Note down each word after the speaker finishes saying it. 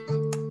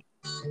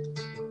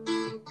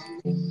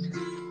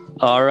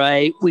All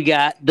right, we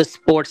got the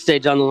sports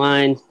stage on the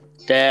line.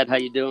 Dad, how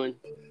you doing?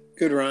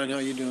 Good, Ryan. How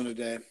you doing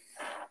today?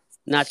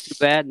 Not too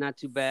bad, not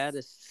too bad.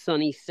 A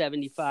sunny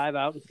 75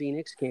 out in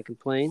Phoenix. Can't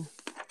complain.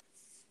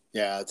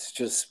 Yeah, it's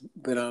just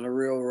been on a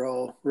real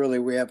roll. Really,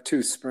 we have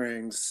two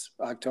springs: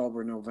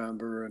 October,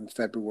 November, and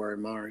February,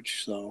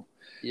 March. So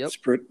Yep,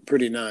 it's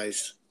pretty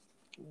nice.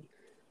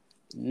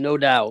 no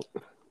doubt.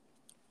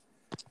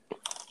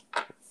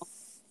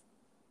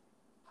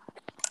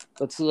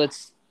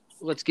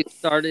 Let's get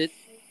started.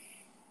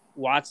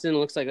 Watson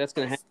looks like that's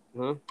gonna happen,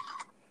 huh?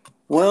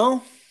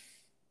 Well,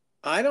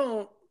 I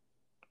don't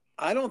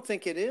I don't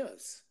think it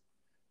is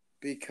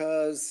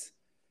because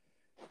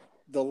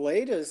the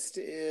latest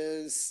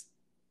is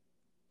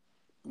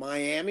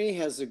Miami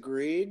has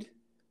agreed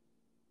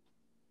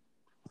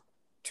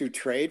to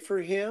trade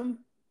for him,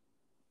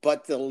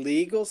 but the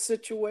legal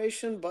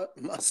situation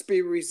must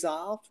be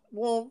resolved.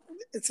 Well,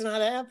 it's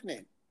not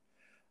happening.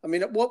 I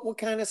mean, what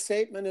kind of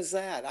statement is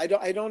that?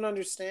 I don't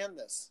understand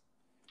this.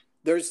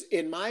 There's,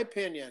 in my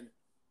opinion,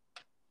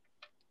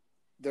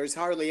 there's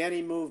hardly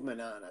any movement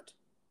on it.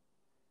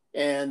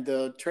 And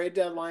the trade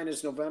deadline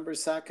is November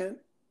 2nd.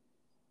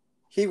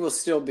 He will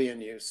still be in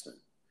Houston.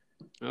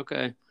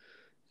 Okay.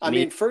 I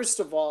mean,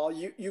 first of all,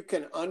 you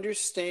can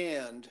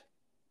understand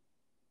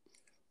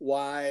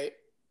why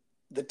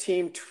the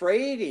team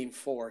trading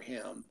for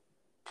him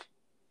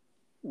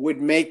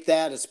would make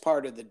that as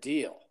part of the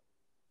deal.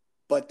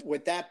 But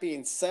with that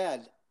being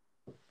said,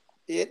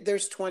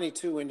 there's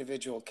 22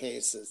 individual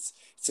cases.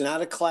 It's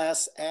not a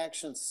class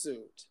action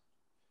suit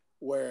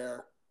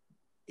where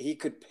he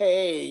could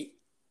pay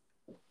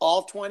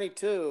all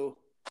 22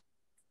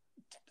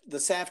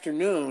 this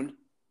afternoon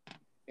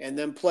and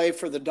then play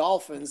for the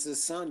Dolphins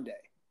this Sunday.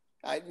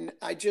 I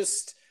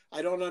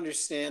don't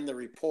understand the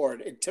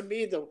report. To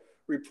me, the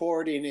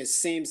reporting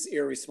seems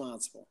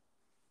irresponsible.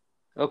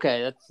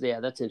 Okay,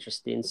 that's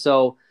interesting.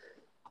 So,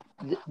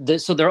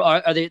 so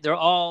they're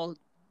all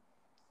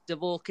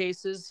civil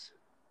cases.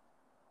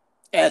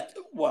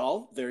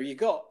 There you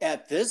go.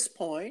 At this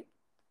point,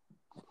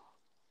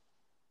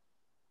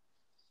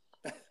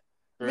 I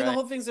mean, the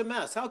whole thing's a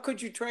mess. How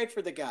could you trade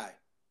for the guy?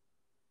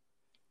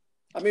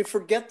 I mean,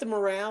 forget the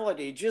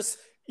morality. Just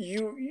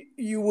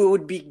you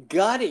would be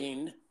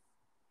gutting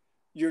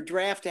your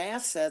draft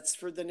assets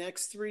for the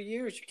next 3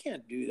 years. You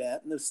can't do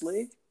that in this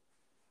league.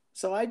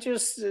 So I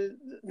just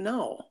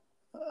no,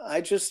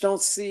 I just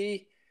don't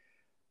see.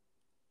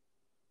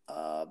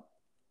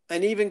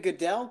 And even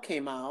Goodell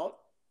came out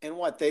and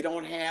they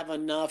don't have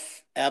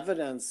enough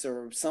evidence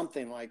or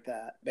something like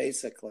that,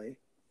 basically,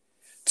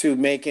 to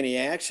make any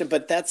action.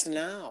 But that's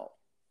now.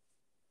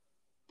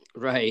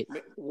 Right.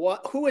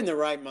 Who in their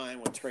right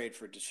mind would trade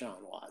for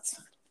Deshaun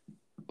Watson?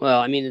 Well,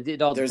 I mean,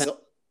 it all depends on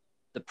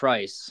the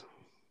price.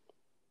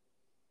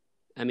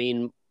 I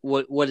mean,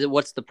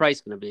 what's the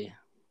price going to be?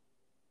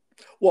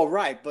 Well,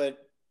 right,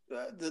 but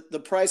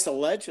the price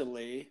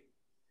allegedly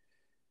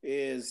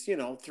is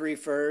 3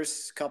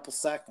 firsts, couple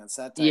seconds,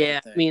 that type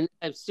of thing. I mean,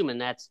 I'm assuming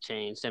that's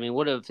changed. I mean,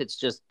 what if it's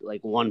just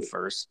like 1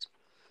 first?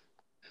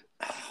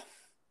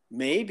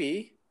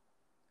 Maybe.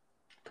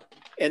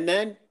 And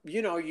then,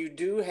 you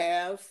do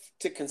have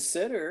to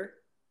consider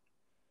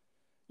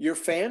your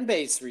fan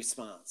base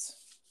response.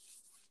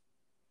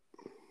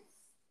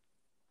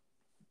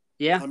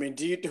 Yeah. I mean,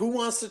 who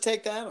wants to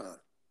take that on?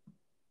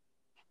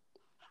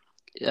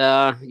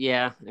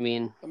 Yeah. I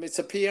mean, it's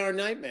a PR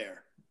nightmare.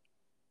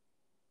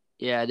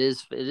 Yeah, it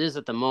is. It is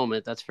at the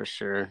moment. That's for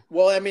sure.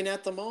 Well, I mean,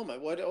 at the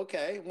moment,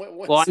 okay.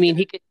 Well, I mean,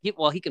 he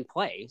can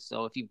play.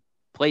 So if he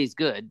plays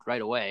good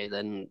right away,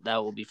 then that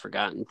will be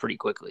forgotten pretty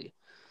quickly.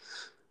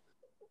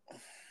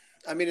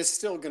 I mean, it's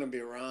still going to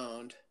be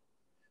around.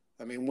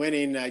 I mean,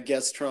 winning, I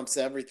guess, trumps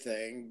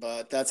everything,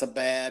 but that's a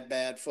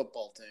bad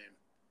football team.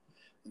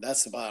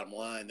 That's the bottom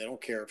line. They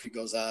don't care if he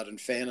goes out in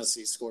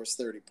fantasy, scores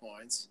 30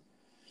 points.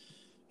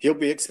 He'll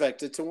be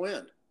expected to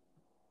win.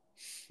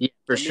 Yeah,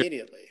 for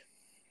immediately. Sure.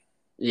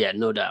 Yeah,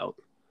 no doubt.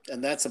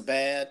 And that's a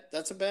bad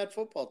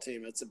football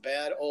team. It's a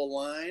bad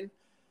O-line.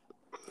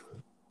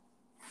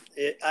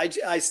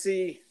 I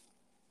see.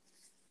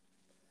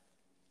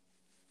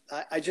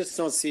 I just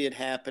don't see it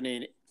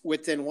happening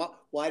within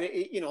why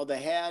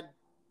they had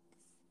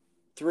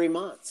 3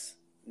 months.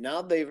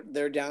 Now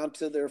they're down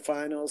to their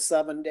final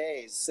 7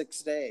 days,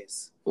 6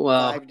 days,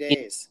 5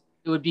 days.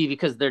 It would be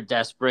because they're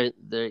desperate.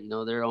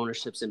 Their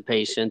ownership's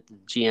impatient. The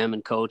GM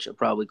and coach are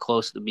probably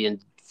close to being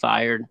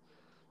fired,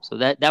 so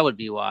that would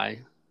be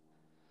why.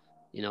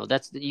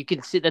 You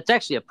can see that's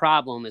actually a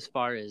problem as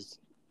far as.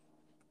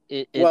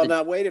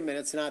 Now wait a minute.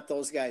 It's not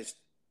those guys.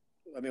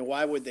 I mean,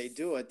 why would they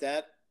do it?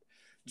 That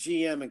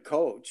GM and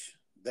coach,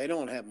 they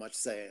don't have much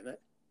say in it.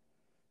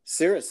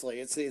 Seriously,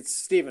 it's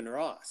Stephen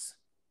Ross.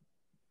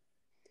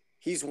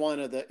 He's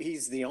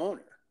the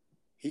owner.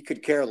 He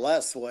could care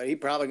less he's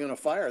probably going to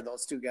fire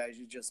those 2 guys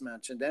you just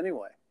mentioned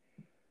anyway.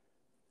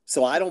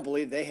 So I don't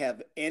believe they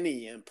have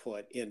any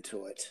input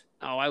into it.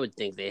 Oh, I would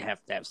think they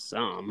have to have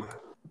some.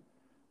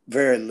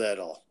 Very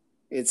little.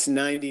 It's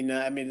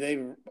 99. I mean,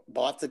 they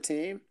bought the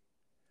team.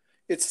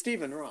 It's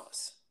Stephen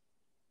Ross.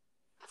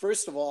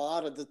 first of all,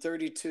 out of the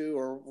 32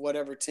 or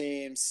whatever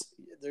teams,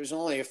 there's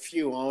only a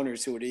few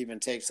owners who would even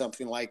take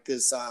something like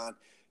this on,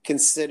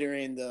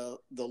 considering the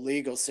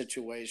legal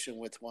situation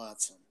with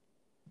Watson.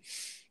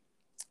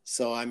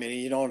 So, I mean,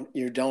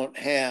 you don't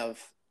have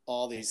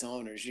all these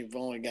owners. You've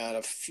only got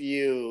a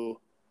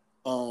few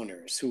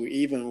owners who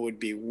even would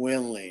be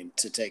willing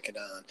to take it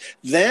on.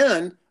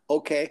 Then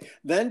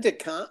to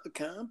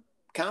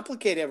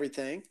complicate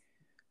everything,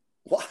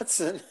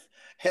 Watson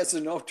has a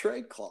no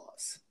trade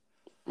clause.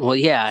 Well,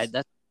 yeah,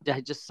 I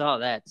just saw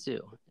that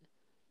too.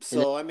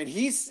 So, I mean,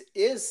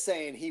 is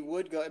saying he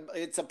would go.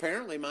 It's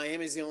apparently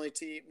Miami's the only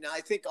team. Now,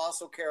 I think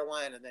also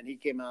Carolina. Then he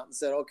came out and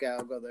said, okay,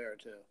 I'll go there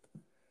too.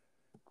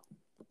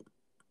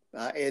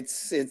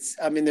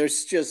 I mean,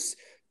 there's just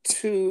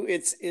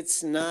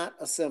it's not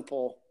a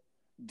simple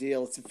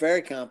deal. It's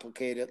very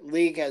complicated.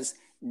 League has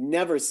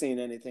never seen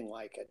anything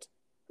like it,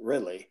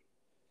 really.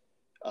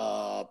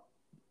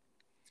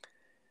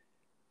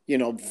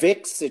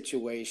 Vic's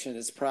situation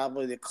is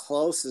probably the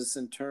closest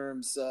in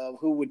terms of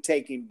who would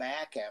take him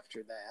back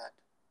after that.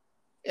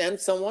 And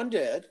someone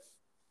did.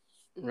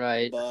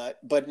 Right.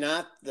 But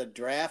not the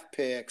draft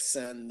picks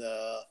and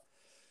the,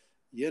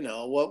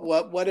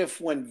 what if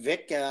when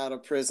Vic got out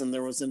of prison,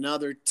 there was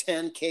another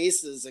 10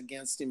 cases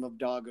against him of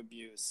dog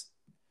abuse?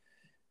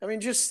 I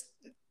mean, just.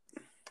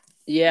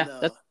 Yeah.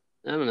 No.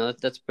 I don't know.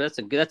 That's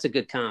a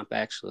good comp,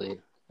 actually.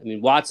 I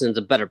mean, Watson's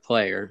a better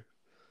player.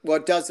 Well,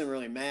 it doesn't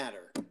really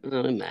matter.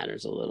 Well, it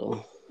matters a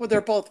little. Well, they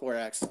both were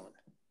excellent.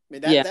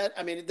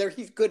 I mean,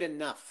 he's good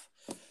enough.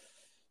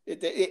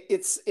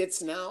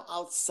 It's now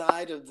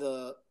outside of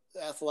the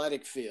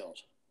athletic field.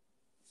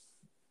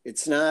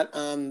 It's not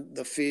on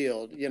the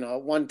field.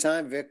 At one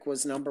time Vic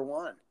was number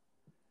one.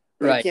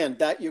 But right. Again,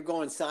 that you're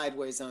going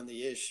sideways on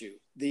the issue.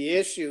 The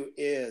issue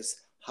is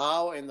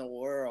how in the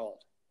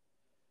world,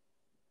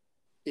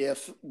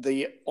 if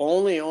the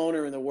only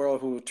owner in the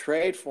world who will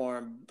trade for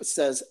him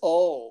says,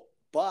 "Oh,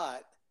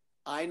 but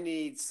I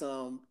need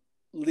some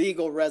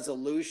legal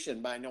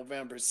resolution by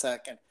November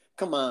 2nd.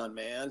 Come on,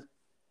 man.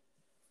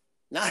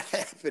 Not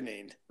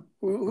happening.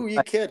 Who are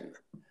you kidding?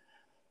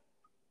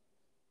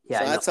 Yeah,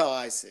 so that's how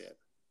I see it.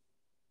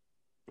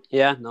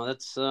 Yeah, no,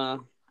 that's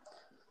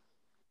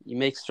you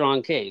make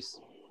strong case.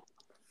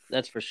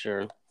 That's for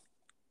sure.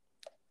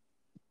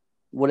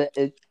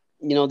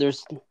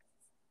 There's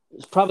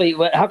probably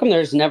how come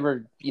there's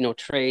never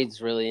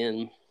trades really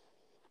in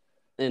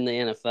the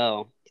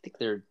NFL? I think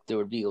there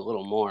would be a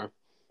little more.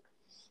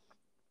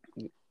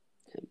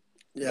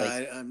 Yeah,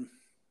 I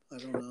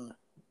don't know.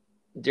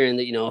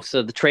 During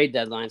so the trade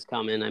deadlines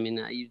come in. I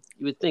mean, you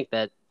would think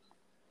that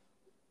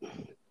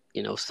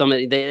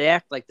they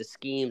act like the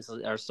schemes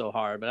are so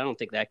hard, but I don't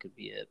think that could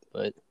be it.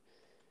 But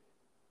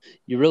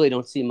you really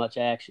don't see much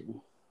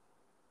action.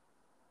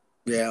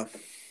 Yeah.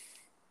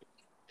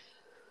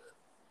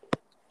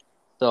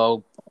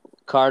 So,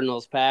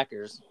 Cardinals,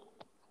 Packers.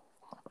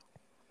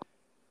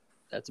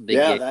 That's a big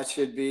game. That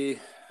should be.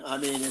 I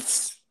mean,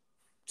 it's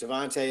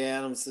Davante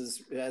Adams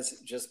has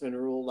just been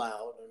ruled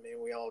out. I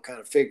mean, we all kind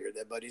of figured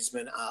that, but he's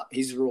been out.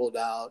 He's ruled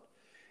out.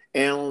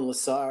 Alan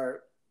Lazard,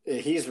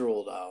 he's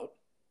ruled out.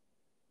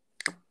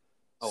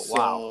 Oh,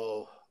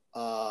 wow.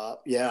 So,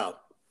 yeah.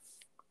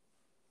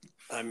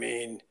 I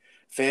mean,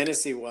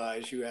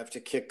 fantasy-wise, you have to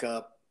kick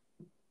up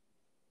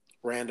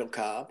Randall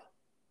Cobb.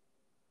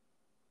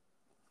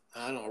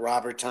 I don't know,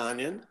 Robert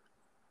Tonyan.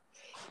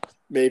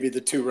 Maybe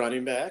the two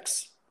running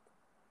backs.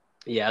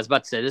 Yeah, I was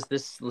about to say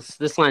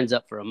this lines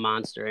up for a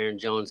monster Aaron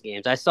Jones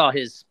games. I saw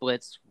his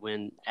splits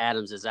when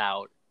Adams is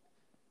out,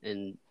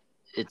 and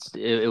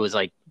it was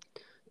like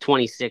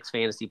 26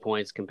 fantasy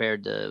points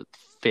compared to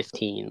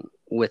 15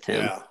 with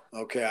him. Yeah,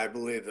 okay, I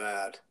believe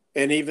that.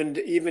 And even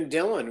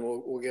Dylan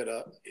will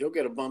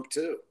get a bump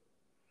too,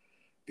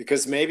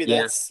 because maybe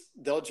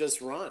they'll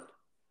just run.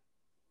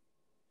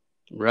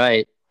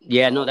 Right.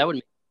 Yeah. No, that would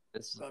make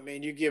sense. I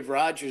mean, you give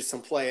Rodgers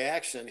some play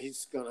action,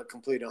 he's going to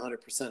complete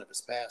 100% of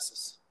his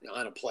passes.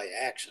 On a play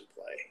action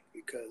play,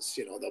 because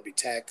they'll be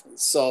tackling.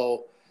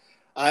 So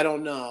I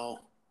don't know.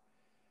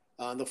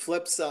 On the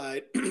flip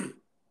side,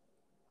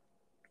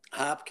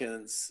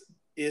 Hopkins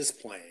is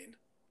playing.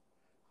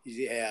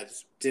 He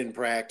didn't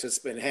practice,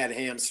 but had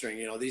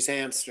hamstring. These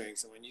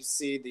hamstrings, and when you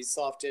see these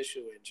soft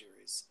tissue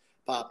injuries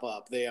pop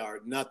up, they are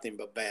nothing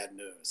but bad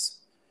news.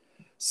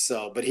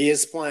 So, but he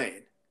is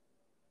playing.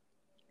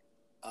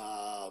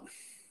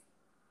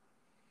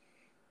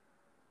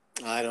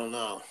 I don't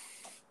know.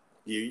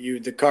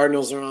 The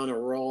Cardinals are on a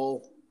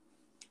roll.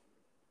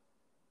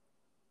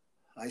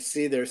 I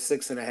see they're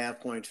 6.5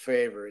 point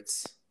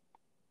favorites.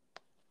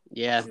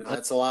 Yeah,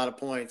 that's a lot of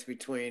points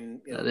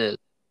between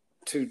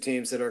two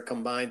teams that are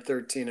combined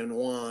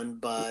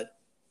 13-1. But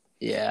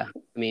yeah,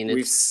 I mean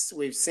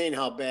we've seen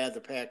how bad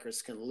the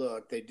Packers can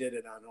look. They did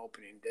it on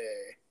opening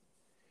day.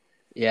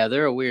 Yeah,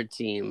 they're a weird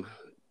team.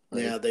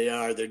 Yeah, they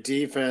are. Their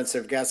defense,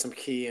 they've got some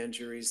key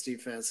injuries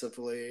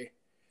defensively.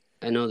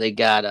 I know they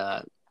got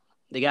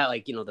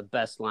like the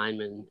best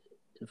lineman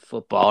in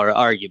football, or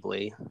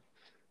arguably,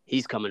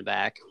 he's coming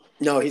back.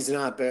 No, he's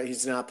not.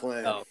 He's not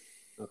playing. Oh,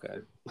 Okay.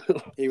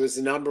 He was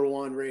the number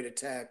one rated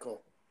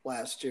tackle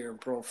last year in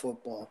pro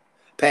football.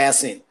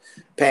 Passing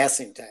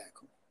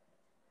tackle.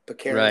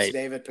 Right.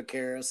 David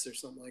Pecaris or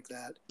something like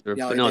that. Or,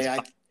 Yeah, no,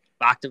 it's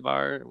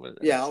Bakhtivar.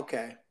 yeah,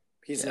 okay.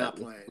 He's Yeah. not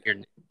playing.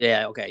 Weird.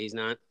 Yeah, okay, he's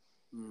not.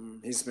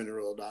 He's been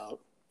ruled out.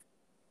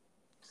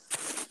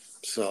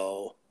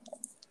 So,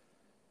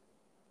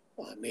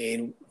 I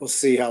mean, we'll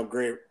see how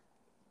great.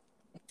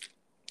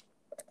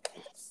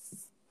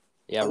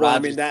 Yeah, Well, I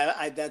Rodgers.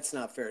 mean that's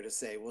not fair to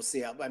say. We'll see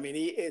how. I mean,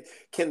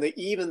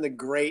 even the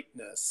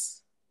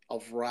greatness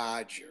of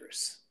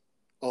Rodgers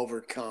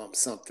overcome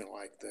something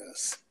like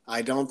this?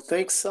 I don't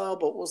think so,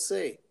 but we'll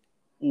see.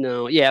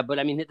 No, yeah, but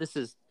I mean, this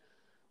is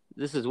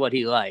what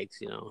he likes.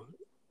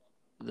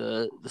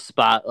 The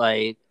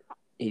spotlight.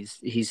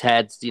 He's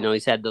had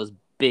those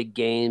big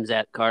games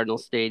at Cardinal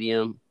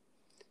Stadium.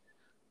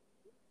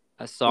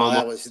 I saw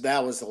Well, him.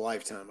 that was a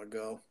lifetime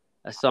ago.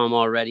 I saw him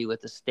already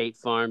with the State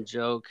Farm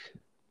joke.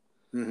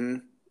 Mm-hmm.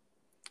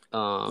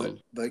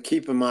 But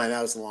keep in mind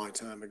that was a long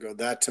time ago.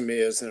 That to me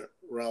isn't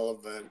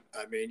relevant.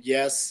 I mean,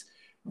 yes,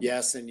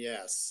 and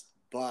yes,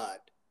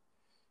 but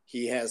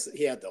he had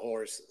the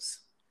horses.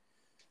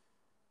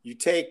 You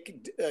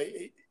take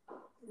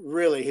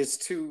really his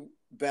two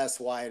best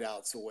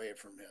wideouts away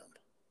from him.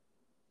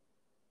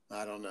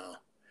 I don't know.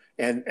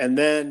 And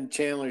then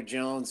Chandler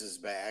Jones is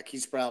back.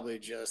 He's probably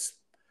just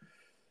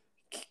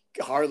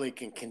hardly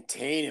can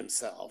contain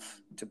himself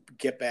to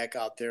get back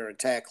out there and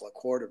tackle a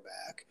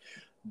quarterback.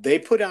 They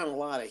put on a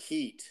lot of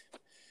heat.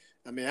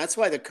 I mean, that's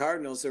why the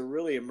Cardinals are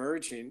really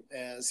emerging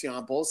as,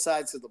 on both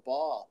sides of the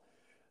ball.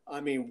 I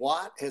mean,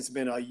 Watt has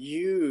been a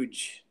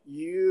huge,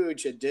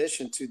 huge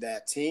addition to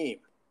that team.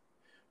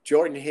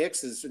 Jordan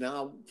Hicks is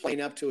now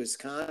playing up to his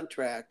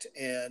contract,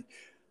 and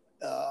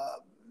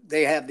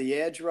they have the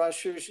edge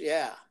rushers.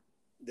 Yeah,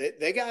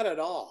 they got it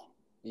all.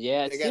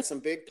 Yeah, they got some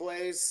big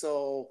plays.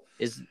 So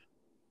is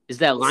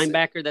that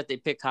linebacker that they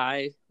picked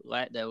high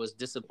that was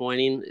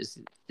disappointing?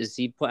 Is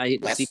he play?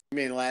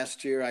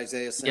 Last year,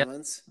 Isaiah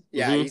Simmons?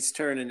 Yep. Yeah, he's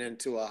turning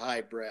into a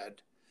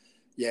hybrid.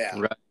 Yeah.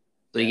 Right.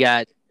 So you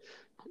got,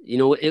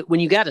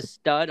 when you got a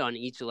stud on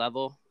each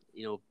level,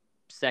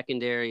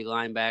 secondary,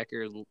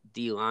 linebacker,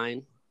 D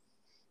line,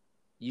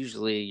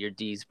 usually your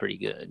D's pretty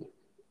good.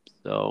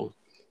 So,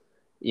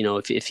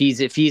 if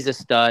he's a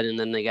stud, and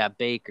then they got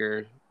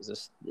Baker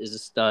is a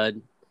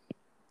stud,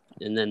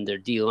 and then their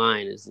D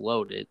line is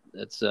loaded,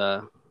 that's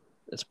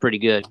pretty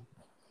good.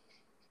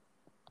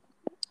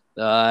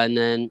 And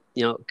then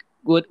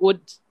what have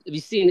you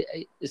seen?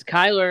 Is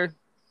Kyler?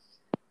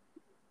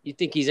 You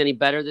think he's any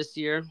better this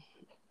year?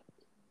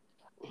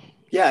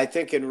 Yeah, I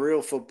think in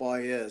real football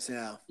he is.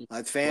 Yeah,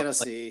 like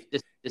fantasy,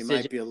 he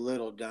might be a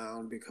little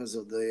down because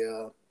of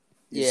the.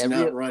 He's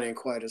not running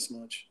quite as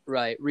much.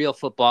 Right, real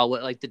football.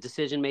 What, like, the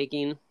decision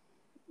making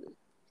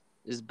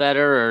is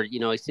better, or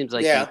it seems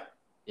like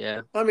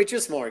yeah. I mean,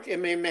 just more. I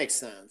mean, it makes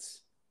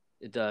sense.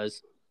 It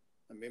does.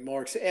 I mean,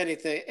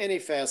 any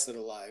facet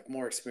of life,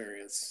 more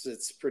experience.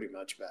 It's pretty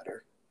much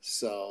better.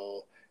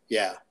 So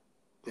yeah,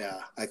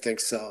 I think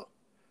so.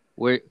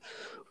 Where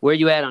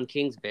you at on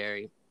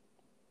Kingsbury?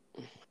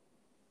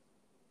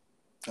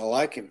 I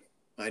like him.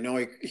 I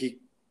know he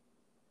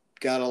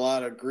got a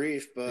lot of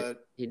grief,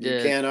 but he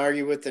did. You can't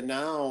argue with it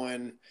now.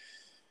 And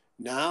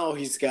now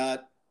he's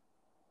got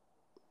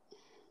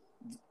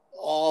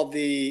all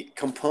the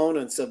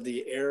components of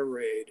the air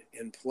raid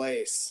in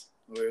place,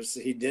 whereas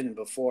he didn't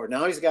before.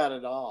 Now he's got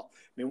it all.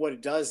 I mean, what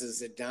it does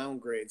is it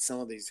downgrades some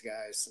of these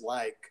guys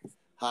like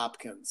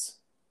Hopkins.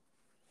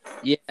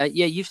 Yeah,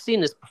 you've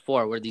seen this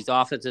before, where these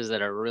offenses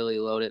that are really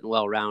loaded and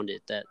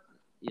well-rounded, that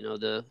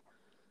the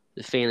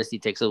fantasy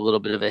takes a little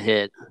bit of a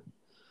hit.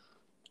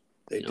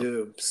 They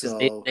do.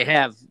 So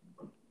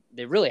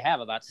they really have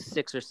about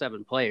 6 or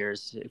 7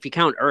 players. If you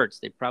count Ertz,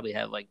 they probably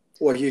have like.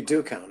 Well, you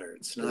do count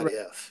Ertz, not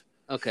if.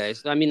 Okay,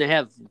 so I mean they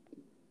have,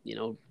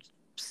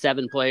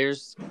 7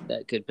 players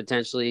that could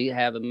potentially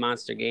have a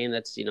monster game.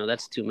 That's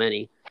that's too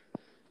many,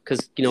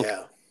 because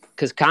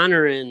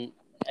Connor and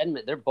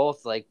Edmund, they're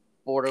both like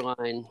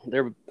borderline.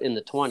 They're in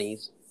the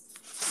 20s.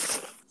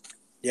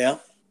 Yeah,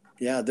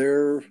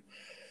 they're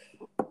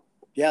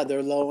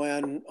low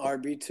end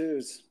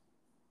RB2s.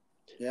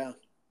 Yeah.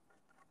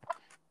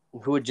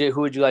 Who would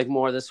you like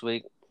more this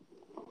week?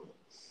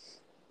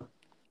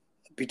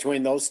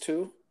 Between those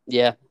two?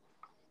 Yeah.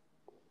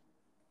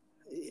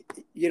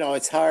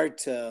 It's hard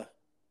to.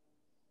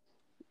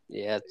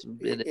 Yeah,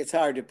 it's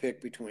hard to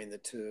pick between the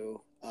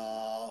two.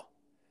 I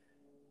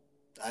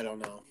don't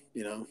know.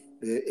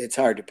 It's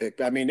hard to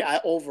pick. I mean,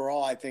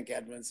 overall, I think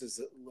Edmonds is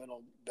a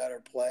little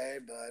better play,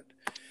 but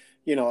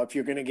if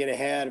you're going to get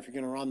ahead, if you're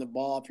going to run the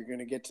ball, if you're going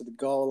to get to the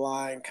goal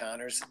line,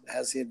 Connors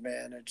has the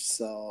advantage.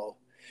 So,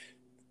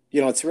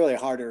 it's really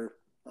harder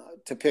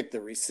to pick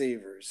the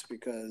receivers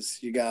because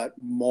you got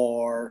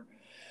Moore,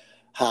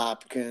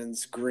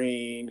 Hopkins,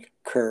 Green,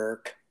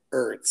 Kirk,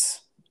 Ertz.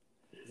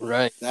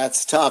 Right.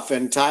 That's tough.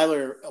 And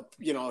Tyler,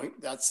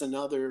 that's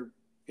another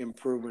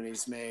improvement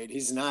he's made.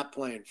 He's not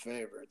playing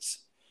favorites.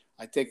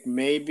 I think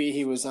maybe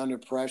he was under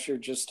pressure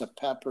just to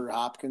pepper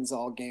Hopkins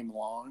all game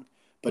long,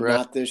 but Right.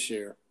 not this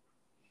year.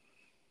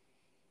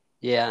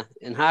 Yeah,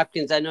 and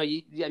Hopkins, I know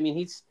you. I mean,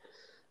 he's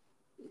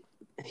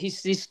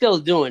still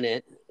doing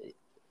it.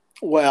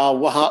 Well,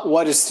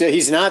 what is still,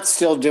 he's not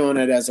still doing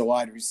it as a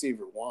wide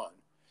receiver one.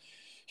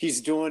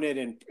 He's doing it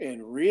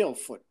in real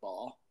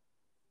football.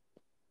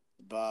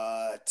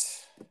 But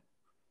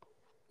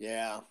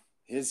yeah,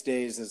 his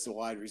days as a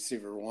wide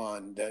receiver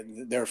one,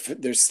 they're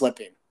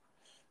slipping.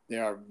 They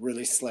are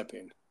really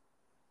slipping.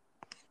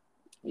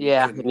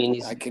 Yeah, I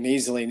mean, I can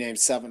easily name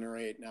 7 or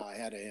 8 now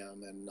ahead of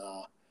him, and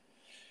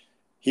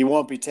he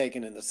won't be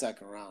taken in the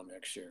second round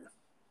next year.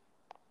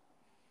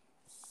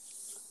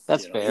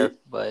 That's fair,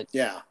 but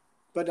yeah,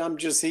 but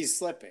he's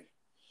slipping.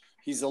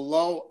 He's a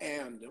low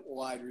end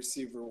wide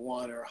receiver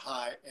one or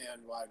high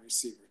end wide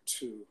receiver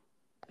 2.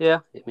 Yeah,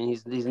 I mean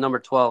he's number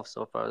 12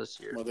 so far this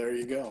year. Well, there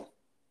you go,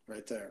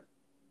 right there.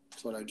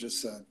 That's what I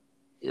just said.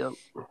 Yep,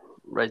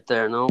 right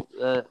there. No,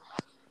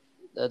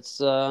 that's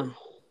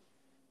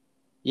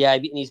yeah. I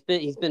mean, he's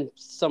been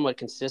somewhat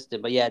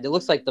consistent, but yeah, it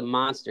looks like the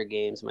monster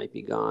games might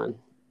be gone.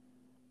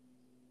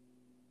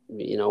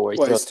 You know where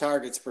his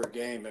targets per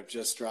game have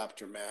just dropped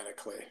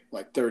dramatically,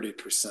 like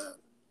 30%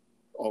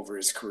 over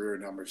his career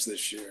numbers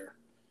this year.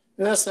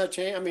 And that's not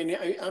changing. I mean,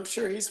 I'm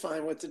sure he's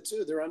fine with it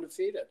too. They're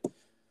undefeated.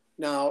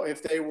 Now,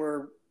 if they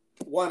were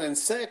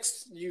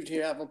 1-6, you'd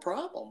have a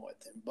problem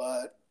with him.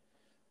 But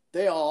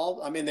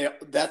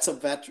that's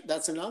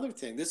another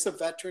thing. This is a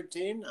veteran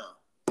team now.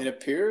 It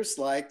appears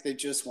like they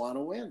just want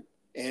to win.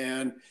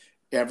 And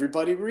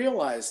everybody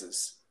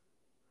realizes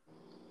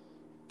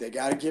they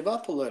got to give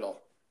up a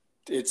little.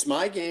 It's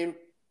my game,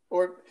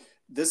 or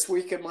this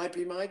week it might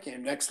be my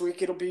game. Next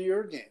week it'll be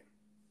your game.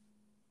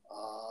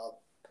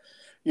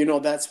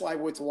 That's why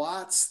with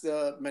Watts,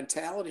 the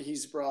mentality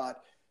he's brought,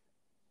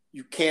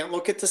 you can't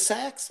look at the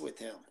sacks with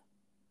him.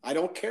 I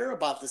don't care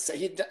about the sacks.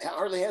 He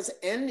hardly has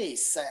any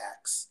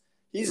sacks.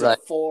 He's a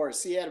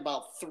force. He had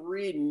about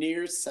 3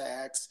 near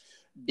sacks,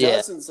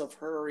 dozens of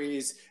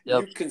hurries.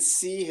 Yep. You can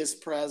see his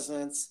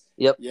presence.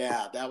 Yep.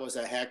 Yeah, that was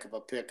a heck of a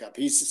pickup.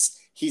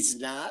 He's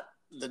not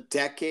the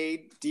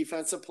decade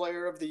defensive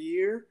player of the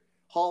year,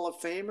 Hall of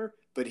Famer,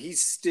 but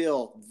he's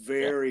still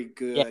very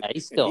good. Yeah,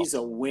 he's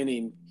a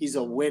winning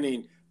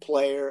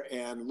player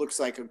and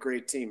looks like a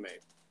great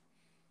teammate.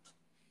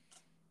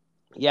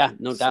 Yeah,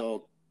 no doubt.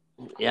 So,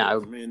 yeah, I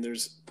mean,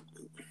 there's.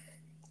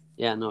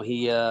 Yeah, no,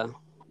 he.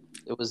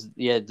 It was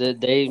they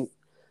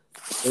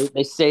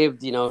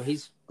saved.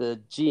 He's the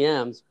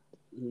GMs.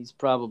 He's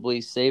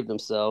probably saved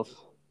himself.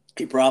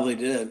 He probably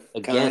did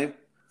again.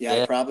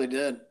 Yeah, he probably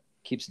did.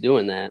 Keeps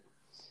doing that.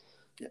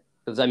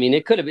 Because I mean,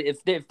 it could have been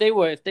if they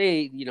were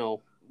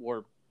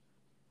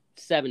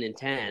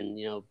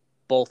 7-10.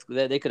 Both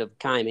they could have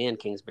Keim and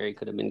Kingsbury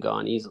could have been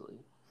gone easily.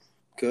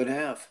 Could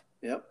have.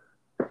 Yep.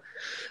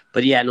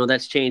 But yeah, no,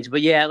 that's changed.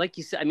 But yeah, like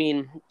you said, I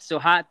mean, so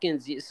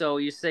Hopkins. So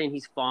you're saying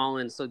he's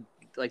fallen. So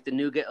like the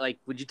new guy, like,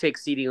 would you take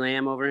CeeDee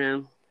Lamb over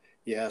him?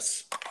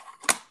 Yes.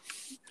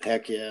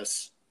 Heck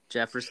yes.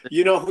 Jefferson.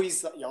 You know who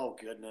he's? Oh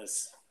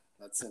goodness,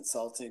 that's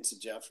insulting to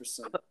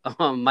Jefferson.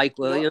 Mike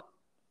Williams.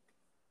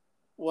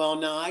 Well,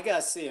 no, I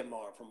gotta see it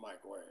more from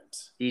Mike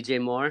Williams.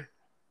 DJ Moore.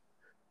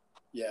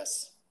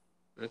 Yes.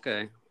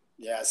 Okay.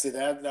 Yeah. See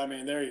that? I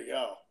mean, there you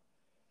go.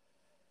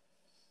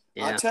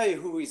 Yeah. I'll tell you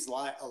who he's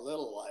a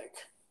little like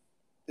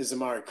is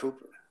Amari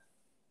Cooper.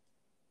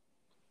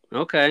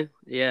 Okay.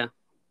 Yeah.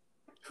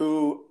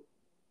 Who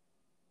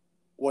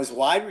was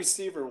wide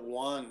receiver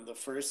 1 the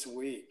first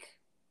week.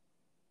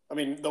 I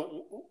mean,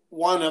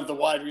 one of the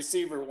wide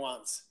receiver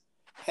ones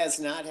has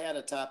not had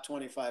a top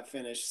 25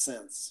 finish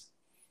since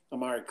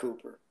Amari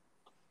Cooper.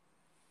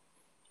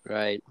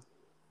 Right.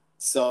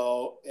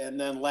 So, and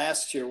then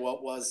last year,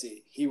 what was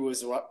he? He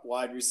was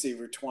wide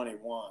receiver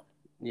 21.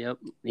 Yep.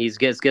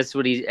 Guess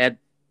what he's at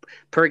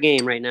per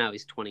game right now?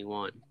 He's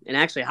 21. And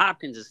actually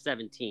Hopkins is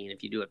 17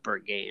 if you do it per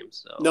game.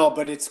 So no,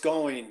 but it's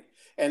going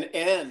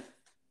and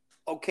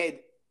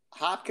okay,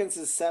 Hopkins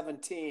is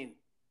 17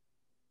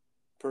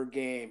 per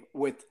game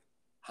with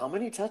how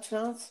many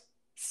touchdowns?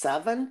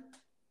 7?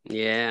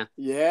 Yeah.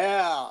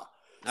 Yeah. All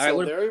so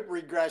right, their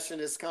regression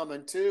is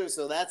coming too.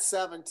 So that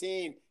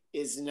 17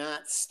 is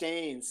not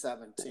staying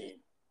 17.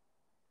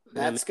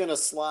 That's going to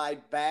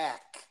slide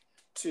back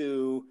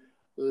to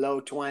low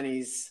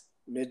 20s,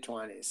 mid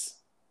 20s.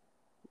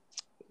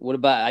 What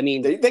about? I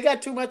mean, they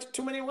got too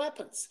many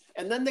weapons,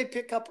 and then they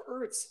pick up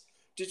Ertz.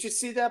 Did you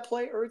see that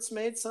play Ertz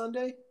made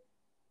Sunday?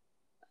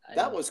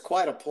 That was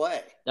quite a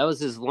play. That was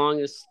his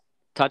longest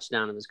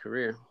touchdown of his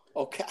career.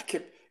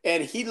 Okay,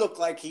 and he looked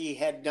like he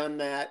had done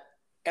that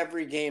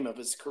every game of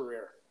his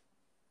career.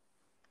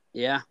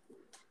 Yeah.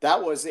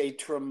 That was a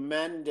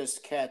tremendous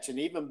catch, an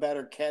even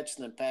better catch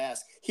than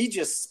pass.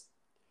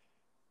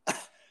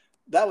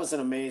 That was an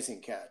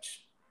amazing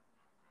catch.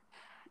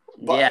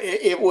 But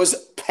it was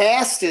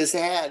past his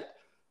head,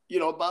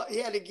 but he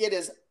had to get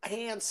his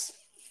hands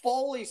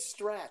fully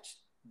stretched.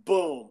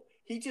 Boom.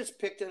 He just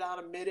picked it out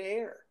of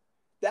midair.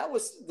 That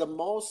was the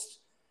most,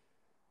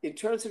 in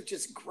terms of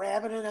just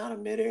grabbing it out of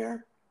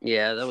midair.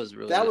 Yeah, that was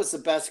really That was the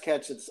best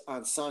catch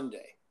on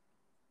Sunday.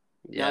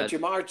 Now, Yeah,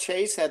 Jamar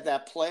Chase had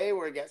that play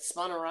where he got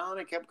spun around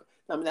and kept.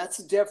 I mean, that's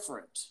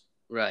different.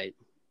 right.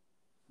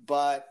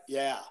 But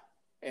yeah,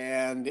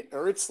 and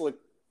Ertz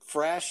looked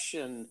fresh,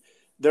 and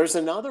there's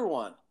another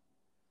one,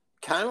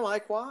 kind of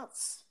like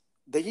Watts.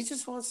 That he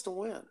just wants to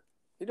win.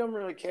 He don't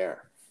really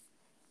care.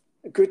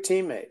 A good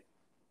teammate.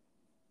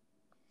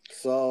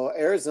 So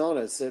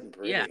Arizona is sitting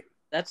pretty. Yeah,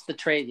 that's the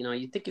trade.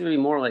 You think it would be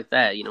more like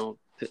that.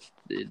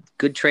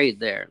 Good trade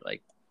there.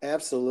 Like,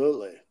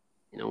 Absolutely.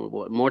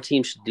 more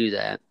teams should do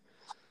that.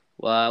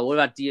 Well, what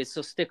about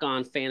So stick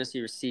on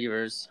fantasy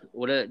receivers.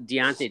 What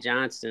Deontay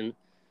Johnson?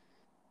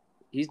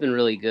 He's been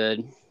really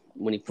good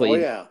when he Oh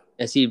played. yeah.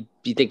 Do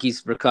you think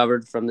he's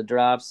recovered from the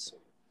drops?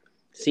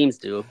 Seems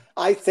to.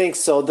 I think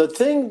so. The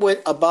thing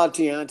about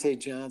Deontay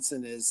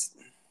Johnson is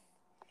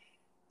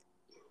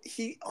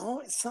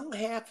something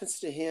happens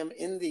to him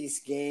in these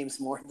games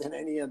more than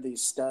any of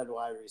these stud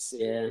wide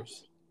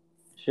receivers.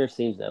 Yeah, sure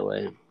seems that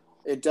way.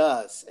 It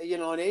does. And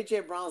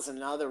AJ Brown's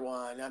another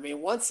one. I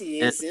mean, once he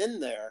is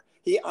in there,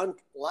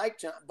 unlike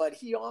John, but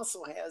he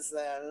also has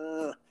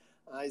that.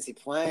 Is he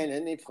playing?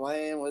 Isn't he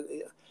playing?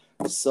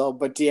 But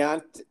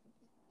Deontay,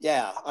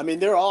 yeah. I mean,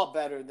 they're all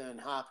better than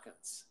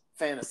Hopkins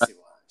fantasy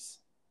wise.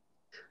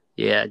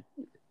 Yeah,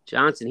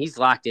 Johnson, he's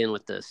locked in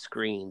with the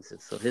screens,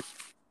 and so his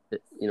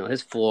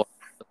floor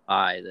is so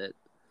high that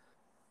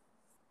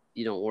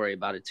you don't worry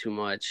about it too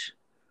much.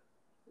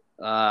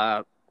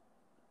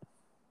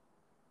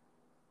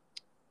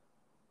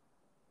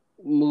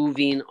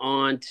 Moving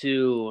on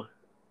to,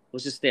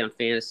 let's just stay on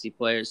fantasy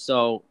players.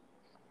 So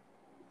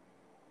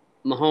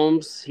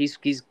Mahomes, he's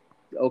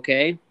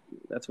okay.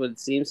 That's what it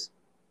seems.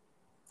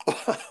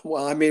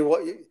 Well, I mean,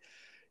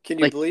 can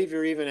you believe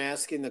you're even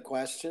asking the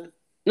question?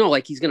 No,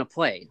 like he's gonna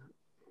play.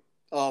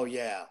 Oh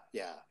yeah,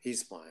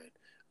 he's playing.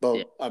 But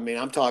Yeah. I mean,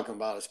 I'm talking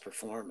about his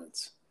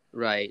performance.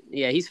 Right.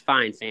 Yeah, he's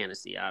fine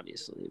fantasy,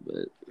 obviously,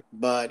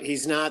 but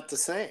he's not the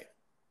same.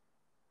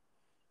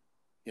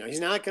 He's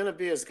not going to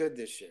be as good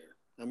this year.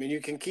 I mean, you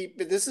can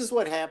this is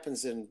what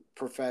happens in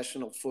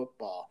professional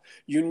football.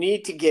 You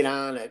need to get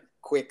on it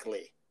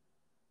quickly.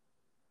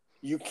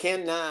 You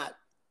cannot.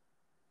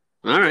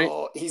 all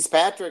right. He's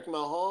Patrick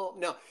Mahomes.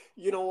 No,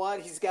 you know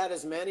what? He's got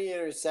as many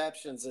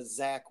interceptions as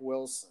Zach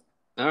Wilson.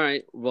 All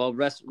right. Well,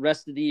 rest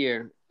of the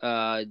year,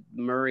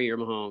 Murray or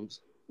Mahomes?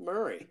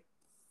 Murray.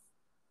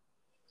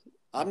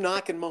 I'm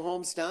knocking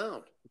Mahomes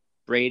down.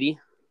 Brady?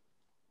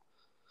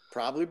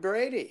 Probably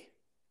Brady.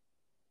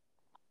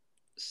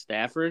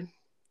 Stafford?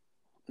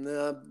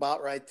 No,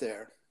 about right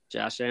there.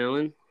 Josh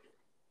Allen?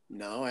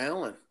 No,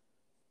 Allen.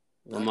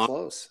 Lamar? Not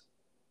close.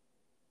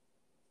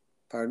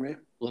 Pardon me?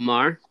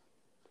 Lamar?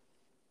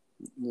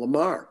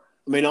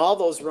 I mean, all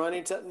those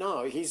running.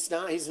 No, he's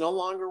not. He's no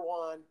longer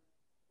one.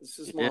 This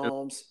is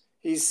Mahomes.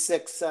 He's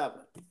 6'7".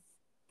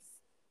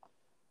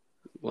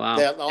 Wow.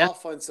 The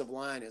offensive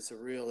line is a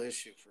real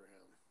issue for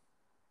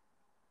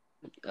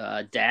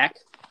him. Dak?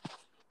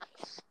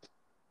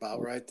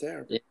 About right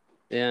there.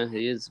 Yeah,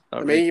 he is.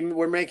 I mean,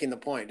 we're making the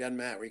point. Doesn't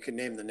matter. We could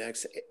name the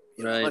next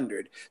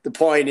 100. The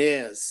point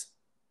is,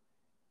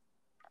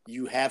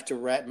 you have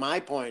to. My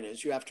point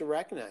is, you have to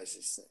recognize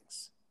these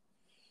things.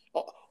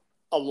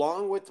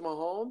 Along with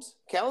Mahomes,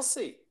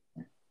 Kelsey,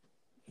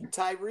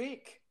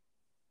 Tyreek,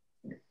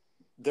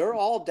 they're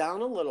all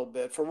down a little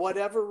bit for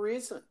whatever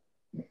reason.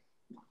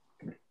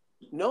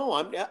 No,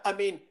 I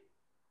mean,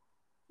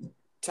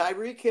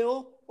 Tyreek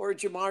Hill or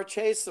Jamar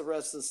Chase the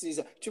rest of the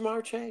season.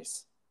 Jamar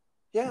Chase.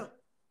 Yeah,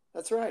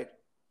 that's right.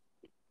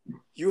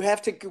 You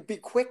have to be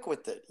quick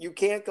with it. You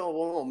can't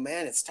go, oh,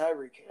 man, it's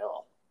Tyreek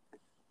Hill.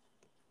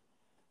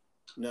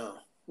 No,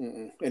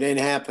 it ain't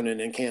happening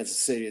in Kansas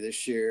City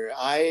this year.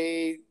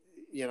 They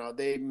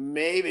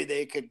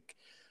could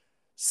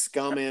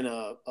scum in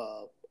a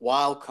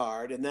wild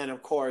card. And then,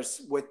 of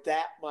course, with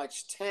that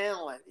much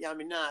talent, I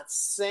mean, not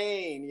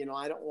saying,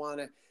 I don't want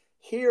to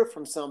hear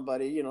from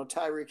somebody,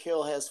 Tyreek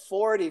Hill has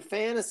 40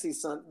 fantasy.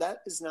 That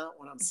is not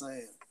what I'm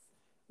saying.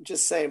 I'm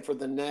just saying for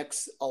the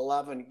next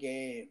 11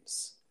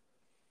 games.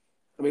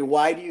 I mean,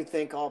 why do you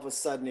think all of a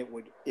sudden it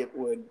would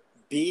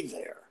be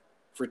there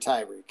for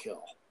Tyreek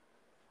Hill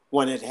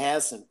when it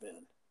hasn't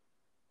been?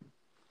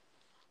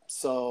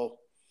 So,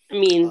 I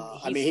mean,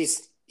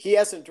 he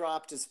hasn't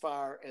dropped as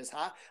far as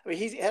high. I mean,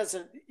 he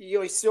hasn't.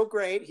 He's still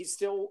great. He's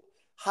still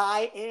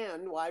high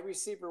end wide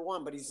receiver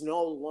one, but he's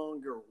no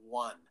longer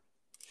one.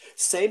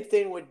 Same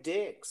thing with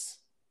Diggs.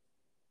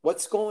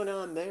 What's going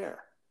on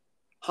there?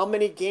 How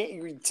many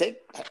games you take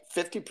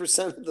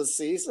 50% of the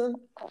season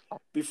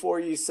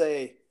before you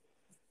say,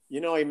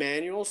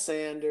 Emmanuel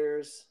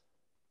Sanders,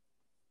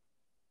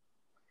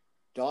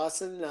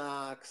 Dawson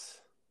Knox,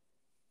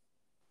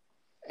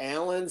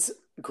 Allen's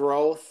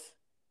growth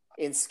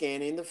in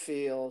scanning the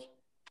field.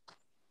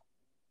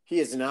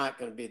 He is not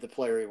going to be the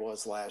player he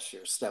was last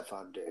year,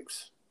 Stephon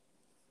Diggs.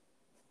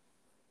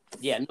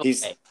 Yeah, no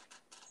way.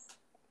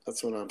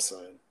 That's what I'm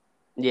saying.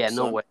 Yeah,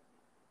 no way.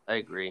 I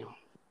agree.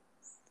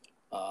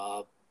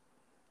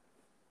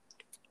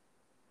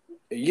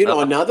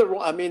 Another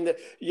one. I mean,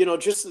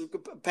 just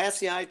pass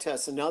the eye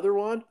test. Another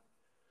one,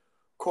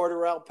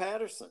 Cordarrelle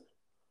Patterson.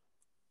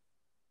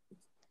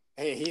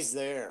 Hey, he's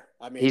there.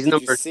 I mean, He's did you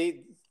number.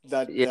 see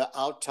the Yeah,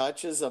 out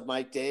touches of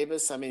Mike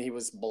Davis? I mean, he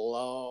was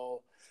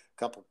below a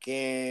couple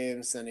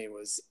games, and he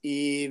was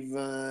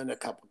even a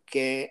couple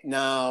games.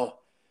 Now,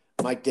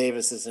 Mike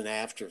Davis is an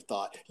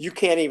afterthought. You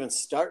can't even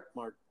start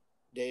Mike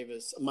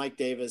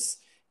Davis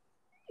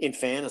in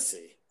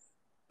fantasy.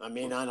 I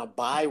mean, on a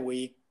bye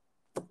week,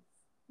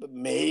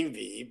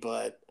 maybe,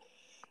 but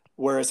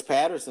whereas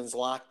Patterson's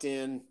locked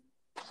in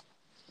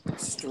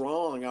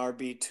strong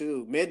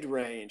RB2, mid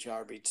range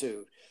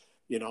RB2,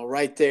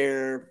 right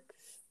there,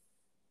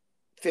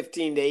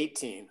 15 to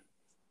 18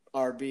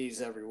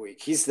 RBs every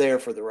week. He's there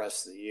for the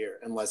rest of the year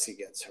unless he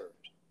gets hurt.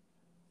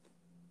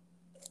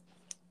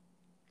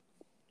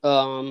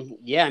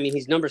 Yeah, I mean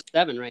he's number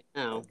 7 right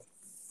now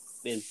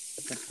in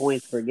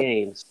points per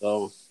game,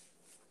 so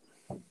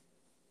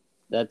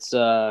that's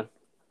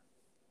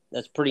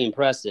pretty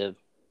impressive.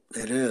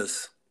 It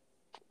is.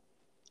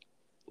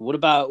 What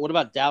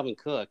about Dalvin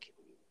Cook?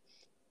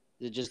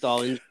 Is it just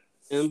all injury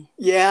him?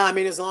 Yeah, I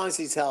mean, as long as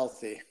he's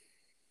healthy.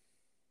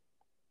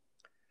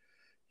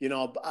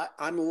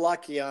 I'm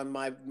lucky on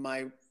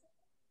my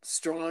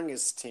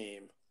strongest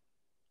team.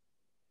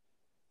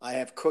 I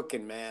have Cook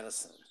and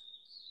Madison.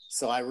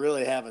 So I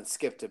really haven't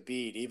skipped a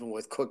beat, even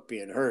with Cook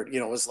being hurt.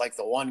 It was like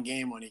the one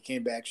game when he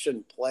came back,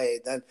 shouldn't play.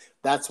 Then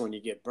that's when you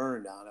get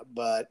burned on it.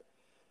 But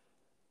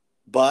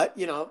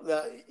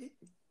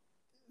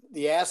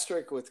the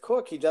asterisk with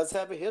Cook, he does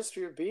have a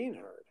history of being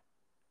hurt.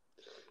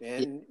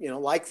 And,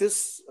 like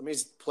this, I mean,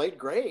 he's played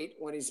great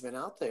when he's been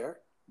out there,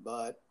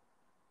 but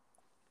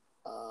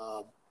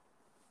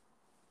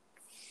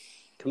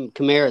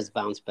Kamara's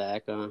bounced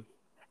back.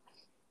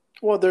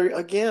 well, there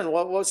again,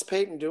 what was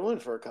Peyton doing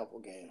for a couple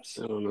games?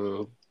 I don't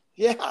know.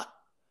 Yeah.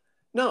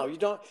 No, you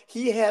don't.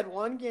 He had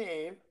one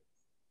game,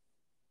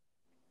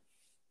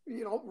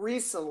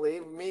 recently,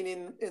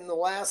 meaning in the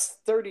last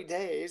 30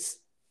 days,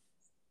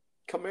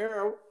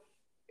 Kamara,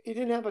 he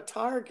didn't have a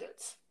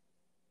target.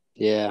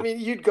 Yeah. I mean,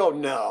 you'd go,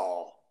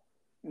 no.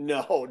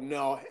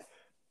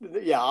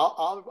 Yeah,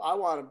 I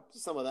want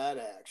some of that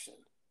action.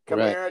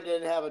 Kamara Right.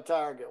 didn't have a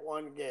target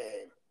one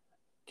game.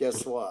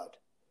 Guess what?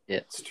 Yeah.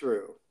 It's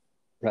true.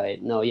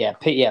 Right. No. Yeah.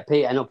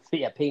 I know.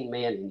 Yeah. Peyton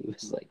Manning. He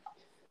was like,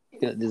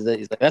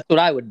 he's like, that's what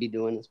I would be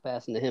doing is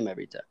passing to him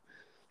every time.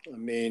 I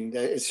mean,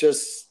 it's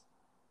just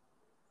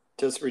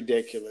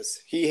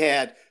ridiculous.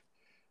 They've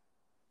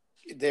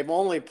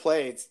only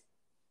played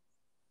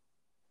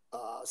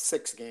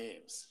 6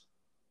 games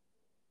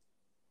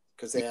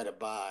because they had a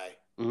bye.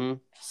 Mm-hmm.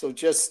 So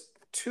just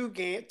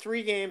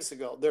 3 games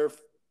ago, their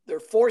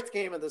 4th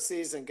game of the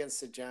season against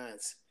the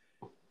Giants.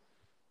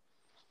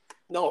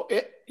 No,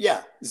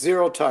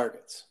 0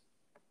 targets.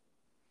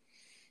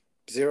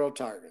 0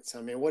 targets.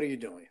 I mean, what are you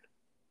doing?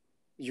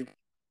 You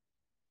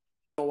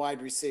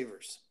wide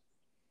receivers.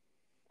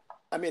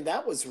 I mean,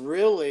 that was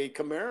really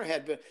Kamara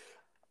had been.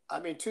 I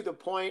mean, to the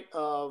point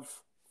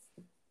of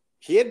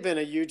he had been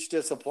a huge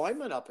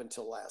disappointment up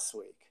until last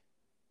week,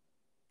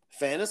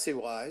 fantasy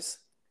wise.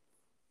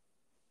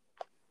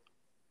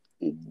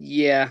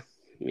 Yeah.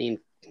 I mean,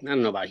 I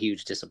don't know about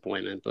huge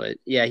disappointment, but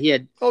yeah, he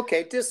had.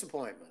 Okay,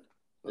 disappointment.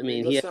 I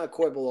mean, let's not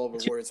quibble over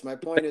words. My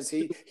point is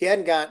he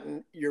hadn't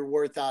gotten your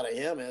worth out of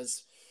him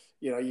as,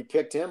 you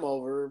picked him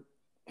over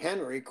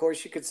Henry. Of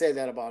course, you could say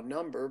that about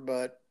Number,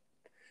 but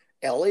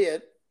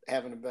Elliott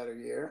having a better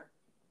year.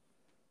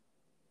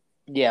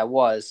 Yeah,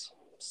 was.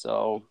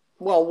 So.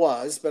 Well,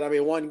 but I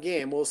mean, one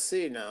game. We'll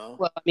see now.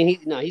 Well, I mean,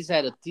 he's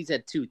had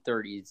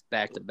 230s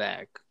back to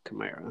back,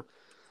 Kamara.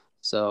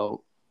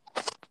 So,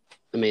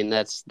 I mean,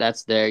 that's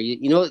there.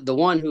 The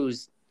one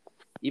who's,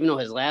 even though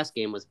his last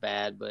game was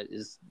bad, but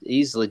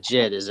he's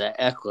legit is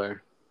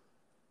Eckler.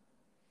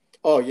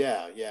 Oh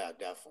yeah,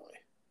 definitely.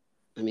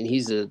 I mean,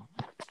 he's a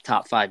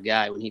top 5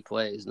 guy when he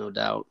plays, no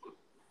doubt.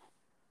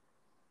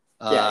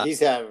 Yeah, he's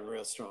having a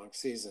real strong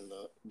season,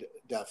 though.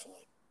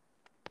 Definitely.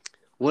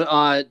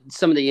 What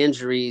some of the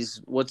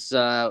injuries? What's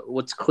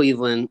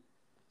Cleveland's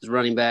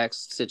running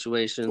backs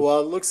situation?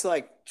 Well, it looks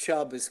like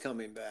Chubb is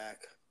coming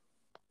back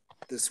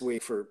this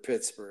week for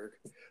Pittsburgh,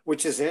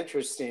 which is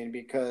interesting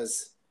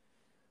because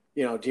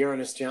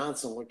Dearness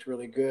Johnson looked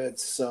really good.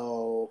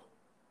 So,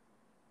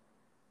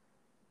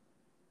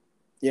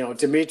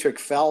 Demetric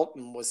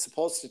Felton was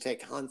supposed to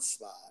take Hunt's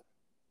spot,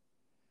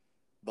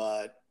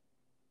 but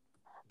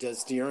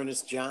does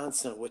Dearness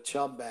Johnson with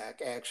Chubb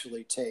back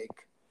actually take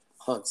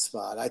Hunt's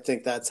spot? I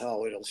think that's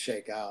how it'll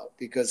shake out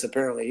because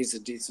apparently he's a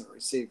decent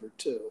receiver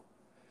too.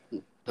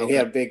 And he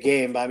had a big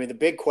game. But I mean, the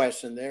big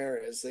question there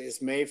is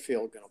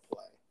Mayfield going to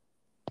play?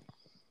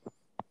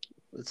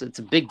 It's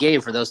a big game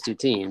for those two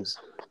teams.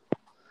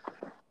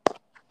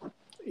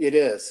 It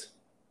is.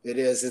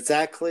 It's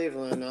at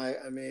Cleveland.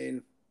 I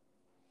mean,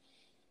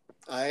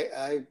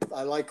 I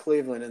like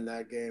Cleveland in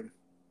that game.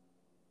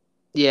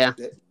 Yeah.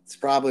 It's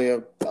probably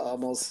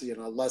almost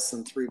less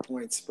than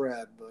 3-point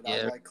spread, but yeah.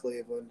 I like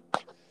Cleveland.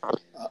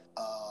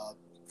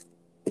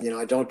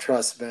 I don't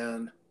trust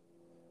Ben.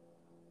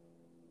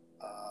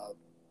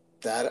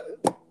 That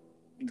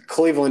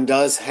Cleveland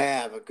does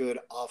have a good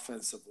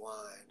offensive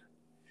line.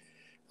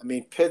 I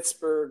mean,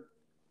 Pittsburgh,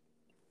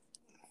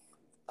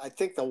 I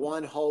think the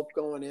one hope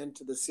going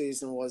into the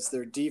season was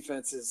their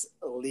defense is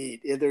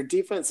elite. Their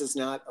defense is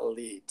not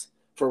elite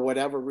for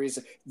whatever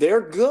reason.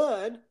 They're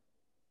good,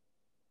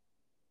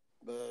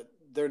 but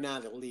they're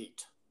not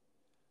elite.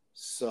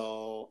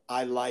 So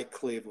I like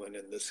Cleveland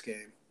in this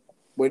game.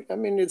 I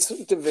mean, it's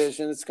a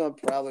division. It's going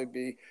to probably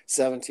be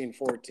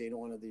 17-14,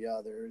 one of the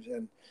others.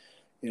 And,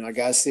 I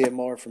got to see it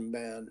more from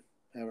Ben.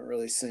 I haven't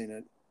really seen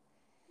it.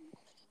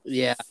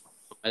 Yeah,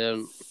 I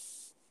don't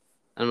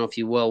know if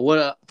you will.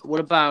 What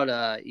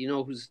about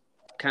who's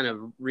kind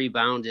of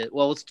rebounded?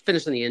 Well, let's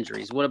finish on the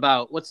injuries.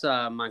 What's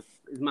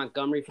is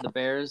Montgomery for the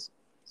Bears?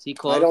 Is he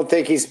close? I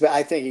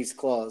think he's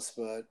close,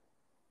 but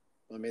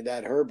I mean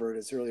that Herbert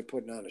is really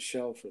putting on a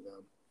show for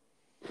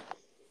them.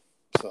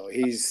 So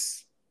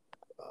he's.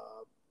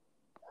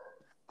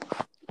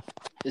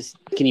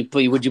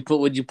 Would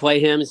you play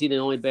him? Is he the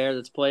only Bear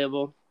that's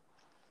playable?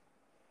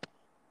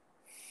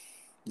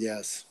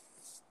 Yes.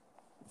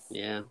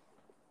 Yeah.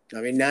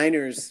 I mean,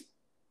 Niners,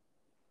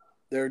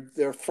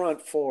 their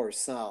front four is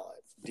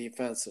solid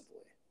defensively.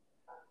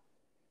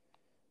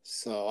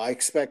 So I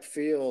expect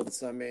Fields,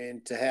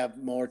 to have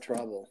more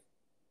trouble.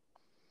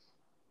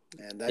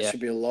 And that should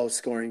be a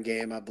low-scoring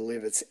game. I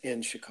believe it's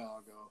in Chicago.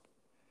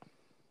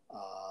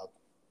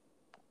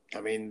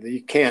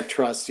 You can't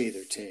trust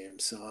either team.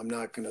 So I'm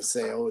not going to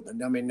say,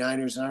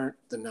 Niners aren't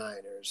the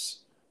Niners.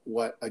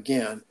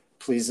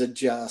 Please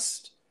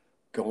adjust.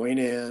 Going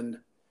in,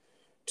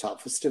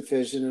 toughest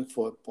division in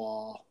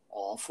football.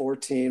 All four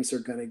teams are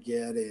going to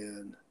get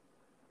in.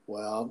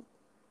 Well,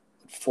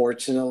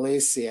 fortunately,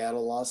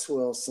 Seattle lost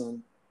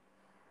Wilson,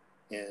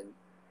 and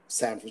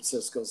San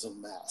Francisco's a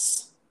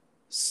mess.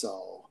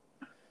 So,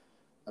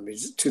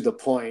 to the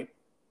point,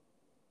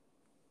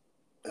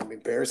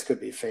 Bears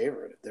could be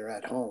favored. If they're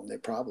at home, they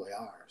probably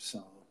are.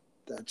 So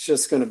that's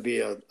just going to be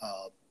a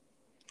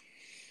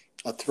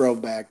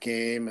throwback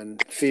game, and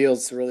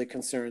Fields really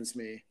concerns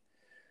me.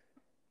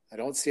 I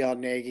don't see how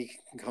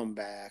Nagy can come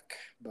back,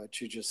 but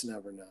you just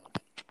never know.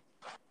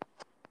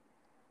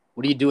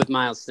 What do you do with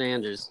Miles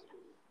Sanders?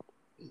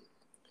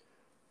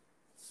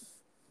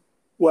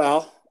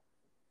 Well,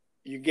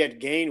 you get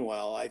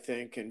Gainwell, I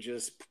think, and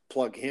just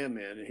plug him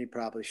in, and he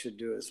probably should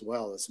do as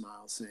well as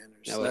Miles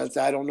Sanders.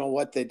 I don't know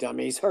what they've done.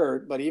 He's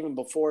hurt, but even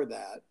before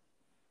that,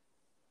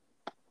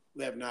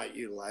 they have not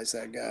utilized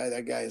that guy.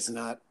 That guy is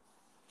not –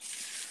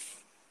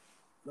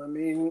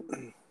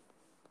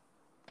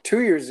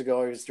 2 years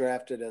ago, he was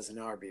drafted as an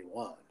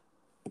RB1.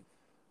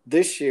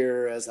 This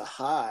year, as a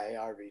high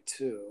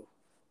RB2,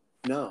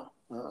 no.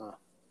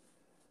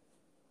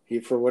 He,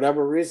 for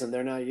whatever reason,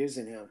 they're not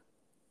using him.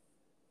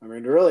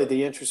 Really,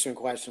 the interesting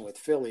question with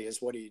Philly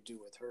is what do you do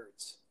with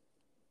Hurts?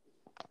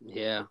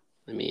 Yeah,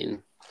 I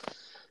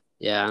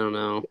don't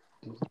know.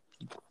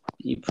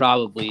 You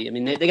probably,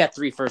 they got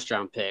 3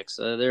 first-round picks,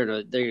 so they're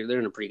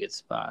in a pretty good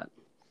spot.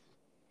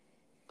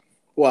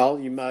 Well,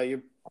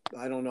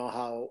 I don't know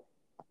how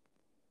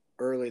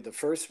early the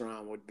first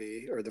round would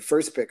be, or the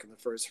first pick in the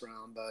first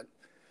round, but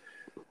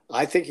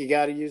I think you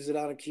got to use it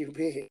on a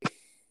QB.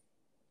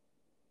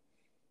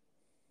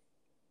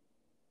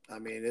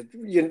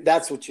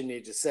 That's what you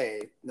need to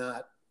say.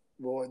 Not,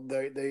 well,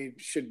 they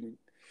shouldn't.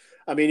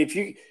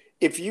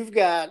 If you've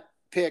got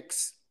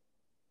picks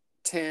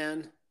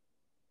 10,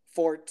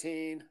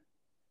 14,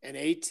 and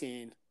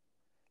 18,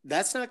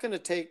 that's not going to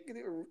take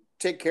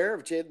care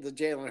of the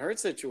Jalen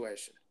Hurts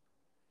situation.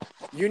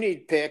 You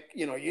need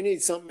you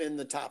need something in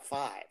the top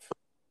 5.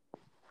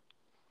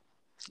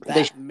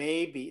 That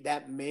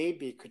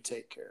maybe could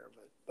take care of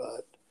it,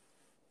 but.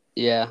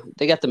 Yeah,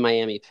 they got the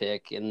Miami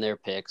pick in their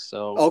pick,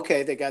 so.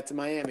 Okay, they got the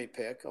Miami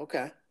pick.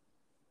 Okay.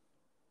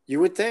 You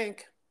would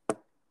think.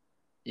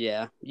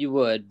 Yeah, you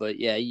would, but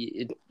yeah,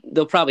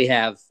 they'll probably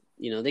have,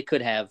 they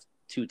could have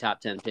 2 top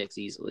 10 picks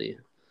easily.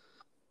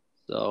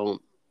 So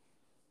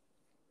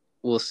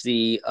we'll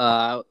see.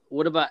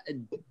 What about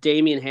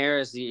Damian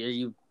Harris? Are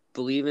you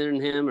believing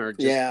in him or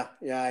just... Yeah,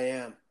 I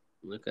am.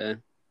 Okay.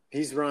 He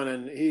is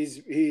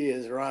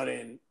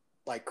running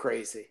like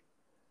crazy.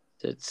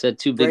 It said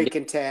 2 big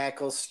breaking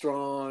tackles,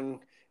 strong,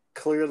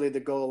 clearly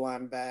the goal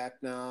line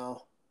back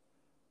now.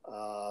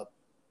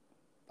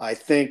 I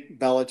think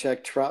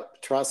Belichick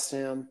trusts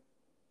him.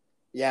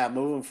 Yeah,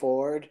 moving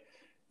forward.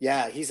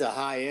 Yeah, he's a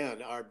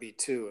high-end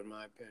RB2 in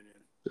my opinion.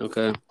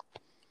 Okay.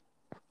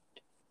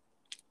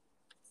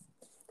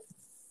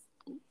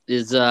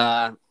 Is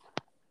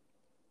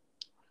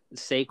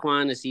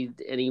Saquon, is he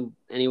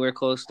anywhere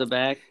close to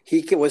back?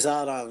 He was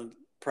out on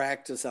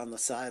practice on the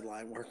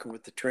sideline working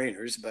with the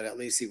trainers, but at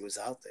least he was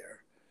out there.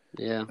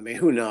 Yeah.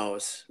 Who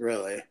knows,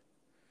 really?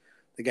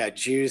 They got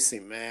juicy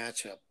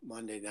matchup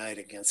Monday night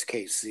against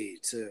KC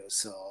too,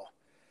 so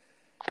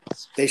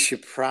they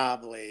should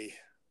probably.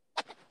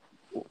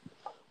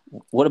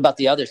 What about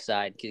the other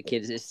side?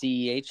 Is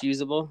CEH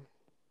usable?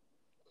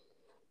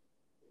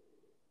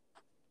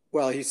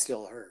 Well, he's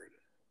still hurt.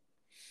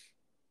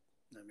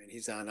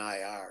 He's on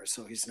IR,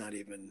 so he's not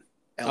even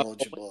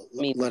eligible,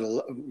 let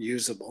alone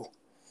usable.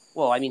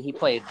 Well, he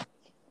played.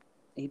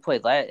 He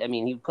played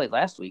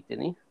last week,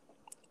 didn't he?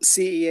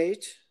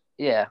 CEH?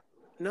 Yeah.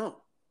 No.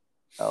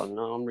 Oh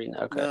no, I'm reading.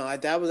 Okay. No,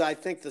 that was I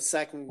think the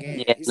second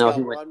game. Yeah, He's no,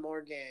 got one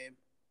more game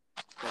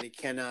that he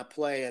cannot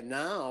play, and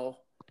now,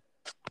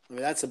 I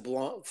mean, that's a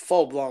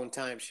full blown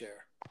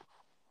timeshare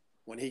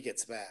when he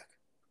gets back.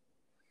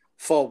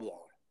 Full blown.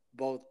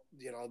 Both,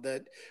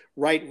 that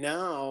right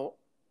now,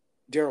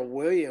 Daryl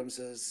Williams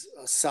is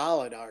a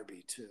solid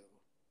RB2.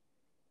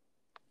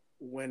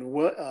 When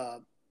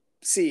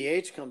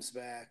CEH comes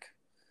back,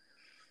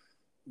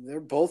 they're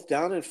both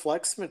down in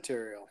flex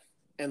material.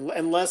 And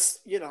unless,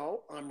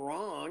 I'm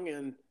wrong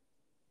and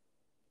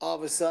all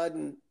of a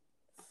sudden,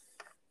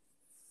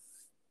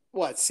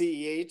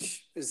 CEH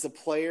is the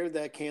player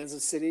that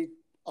Kansas City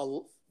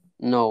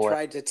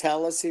tried to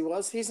tell us he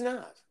was? He's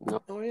not.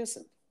 No, he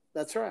isn't.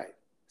 That's right.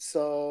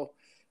 So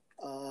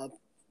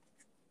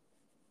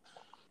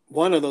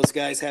one of those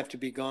guys have to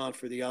be gone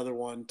for the other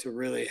one to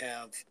really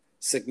have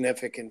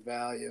significant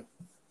value.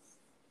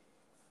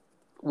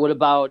 What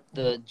about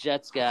the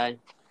Jets guy?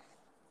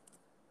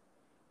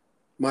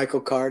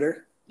 Michael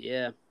Carter?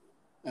 Yeah.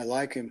 I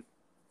like him.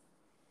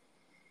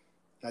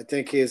 I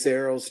think his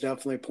arrow's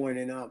definitely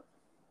pointing up.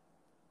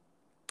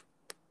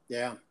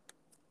 Yeah.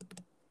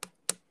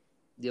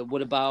 Yeah.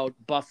 What about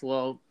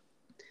Buffalo?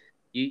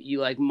 You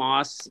like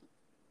Moss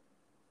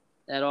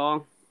at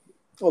all?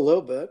 A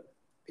little bit.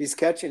 He's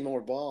catching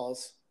more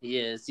balls. He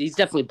is. He's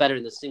definitely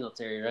better than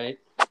Singletary, right?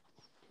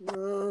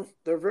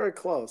 They're very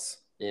close.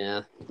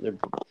 Yeah.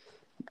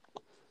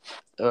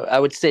 I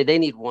would say they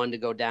need one to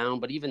go down,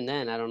 but even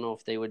then, I don't know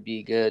if they would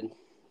be good.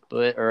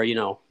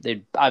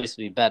 They'd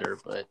obviously be better,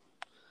 but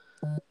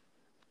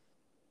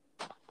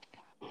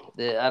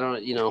I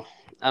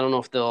don't know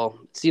if they'll.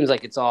 It seems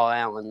like it's all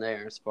Allen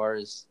there as far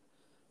as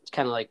it's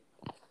kind of like,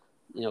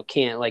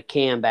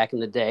 Cam back in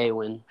the day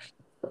when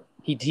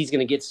he's going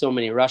to get so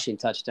many rushing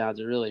touchdowns.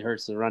 It really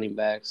hurts the running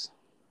backs.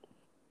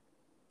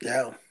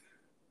 Yeah.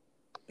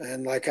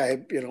 And like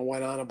I,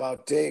 went on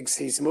about Diggs,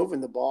 he's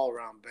moving the ball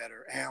around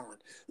better. Allen.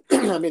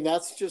 I mean,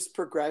 that's just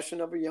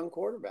progression of a young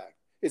quarterback.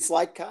 It's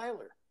like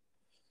Kyler.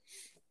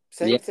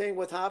 Same thing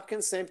with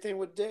Hopkins, same thing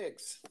with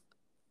Diggs.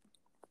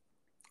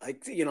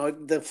 Like,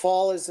 the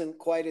fall isn't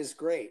quite as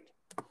great.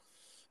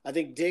 I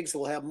think Diggs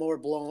will have more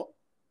blow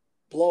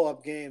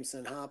up games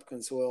than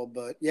Hopkins will,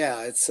 but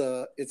yeah, it's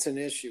an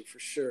issue for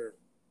sure.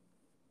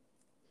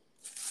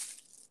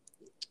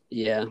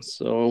 Yeah,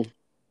 so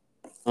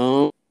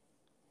about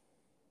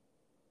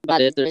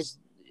it. There's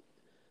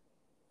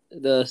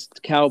the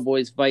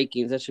Cowboys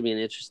Vikings. That should be an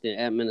interesting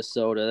at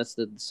Minnesota. That's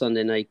the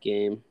Sunday night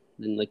game.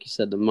 Then, like you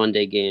said, the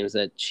Monday game is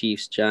that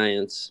Chiefs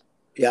Giants.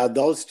 Yeah,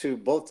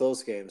 both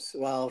those games.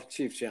 Well,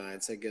 Chiefs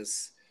Giants, I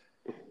guess.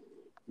 I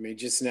mean,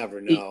 just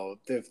never know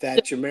if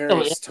that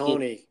Jamarius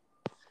Toney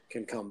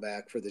can come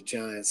back for the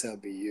Giants.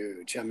 That'd be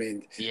huge. I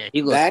mean,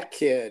 that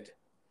kid,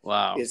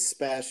 is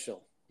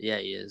special. Yeah,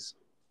 he is.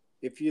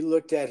 If you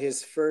looked at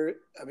his first,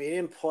 I mean, he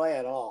didn't play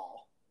at all.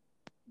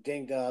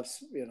 Dinged up,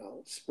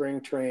 spring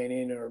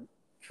training or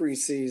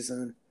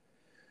preseason.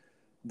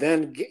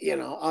 Then,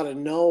 out of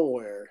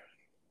nowhere,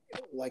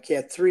 like he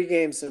had 3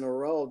 games in a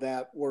row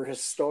that were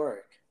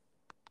historic.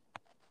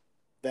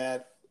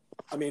 That,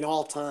 I mean,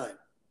 all time.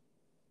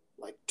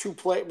 Like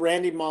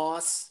Randy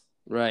Moss.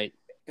 Right.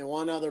 And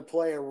one other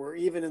player were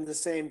even in the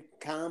same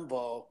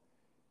combo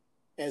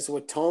as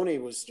what Toney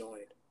was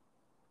doing.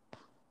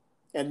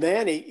 And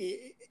then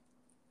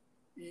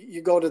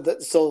you go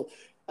to so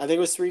I think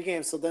it was 3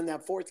 games. So then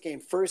that 4th game,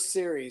 first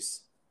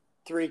series,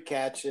 3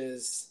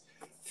 catches,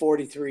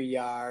 43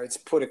 yards,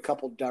 put a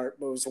couple dart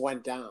moves,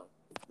 went down.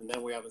 And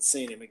then we haven't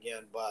seen him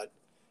again. But,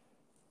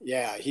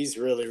 yeah, he's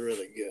really,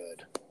 really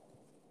good.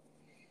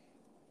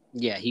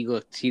 Yeah, he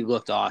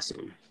looked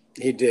awesome.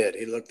 He did.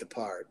 He looked the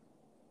part.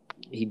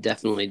 He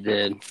definitely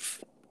did.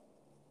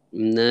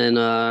 And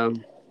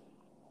then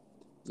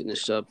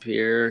finish up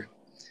here.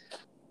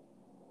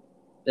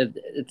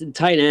 The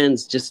tight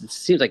ends just, it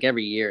seems like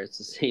every year it's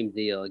the same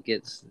deal. It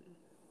gets,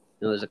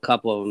 there's a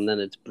couple of them, then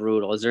it's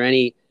brutal. Is there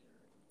any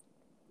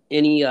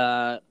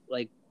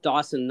like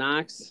Dawson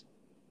Knox?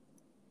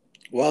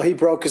 Well, he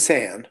broke his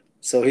hand,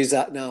 so he's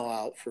now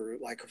out for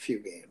like a few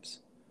games,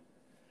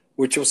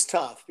 which was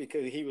tough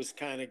because he was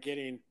kind of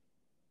getting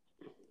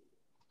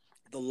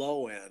the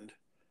low end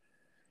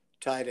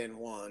tight end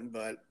 1.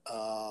 But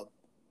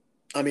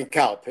I mean,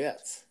 Kyle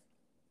Pitts.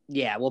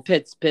 Yeah, well,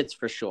 Pitts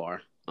for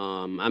sure.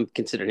 I'm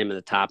considering him in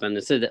the top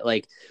end. So that,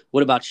 like,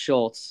 what about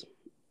Schultz?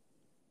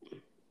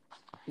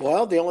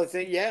 Well, the only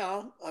thing,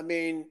 I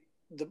mean,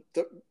 the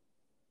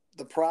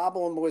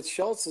problem with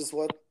Schultz is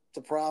what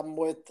the problem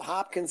with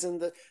Hopkins,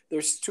 and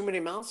there's too many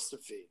mouths to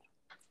feed.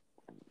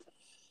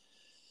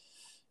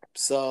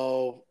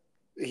 So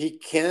he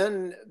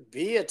can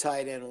be a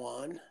tight end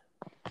 1,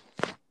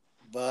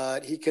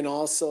 but he can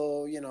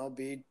also,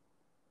 be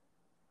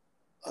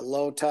a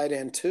low tight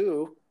end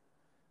 2.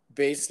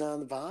 Based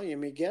on the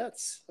volume he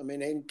gets. I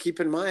mean, and keep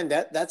in mind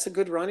that's a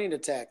good running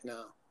attack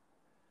now.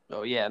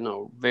 Oh, yeah,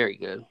 no, very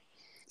good.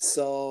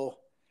 So,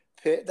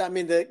 I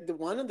mean, the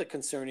one of the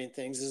concerning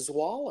things is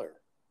Waller.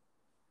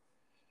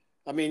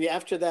 I mean,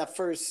 after that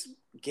first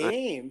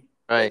game,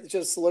 Right. It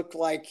just looked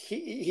like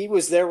he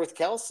was there with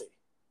Kelsey.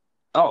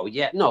 Oh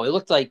yeah, no, it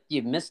looked like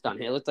you missed on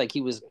him. It looked like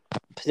he was a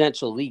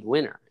potential league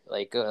winner,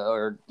 like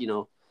or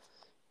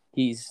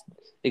he's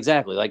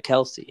exactly like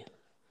Kelsey.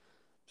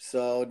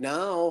 So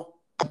now,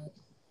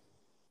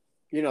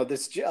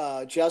 this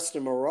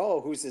Justin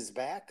Moreau, who's his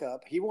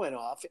backup, he went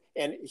off,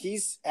 and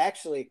he's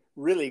actually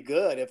really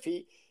good. If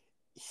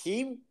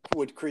he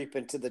would creep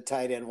into the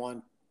tight end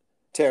one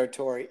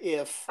territory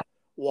if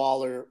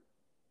Waller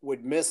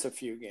would miss a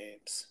few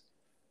games.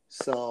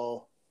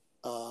 So,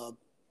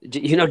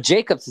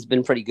 Jacobs has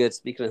been pretty good.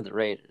 Speaking of the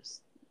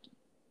Raiders,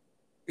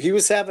 he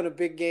was having a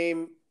big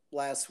game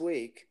last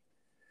week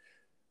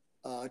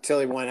until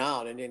he went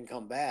out and didn't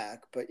come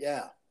back. But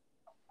yeah,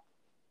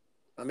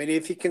 I mean,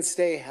 if he can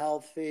stay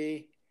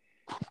healthy,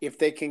 if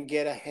they can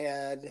get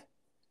ahead,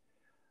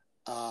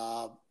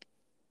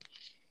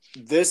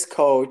 this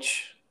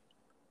coach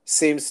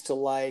seems to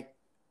like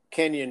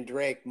Kenyon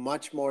Drake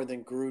much more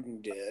than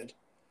Gruden did.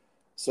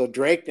 So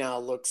Drake now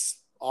looks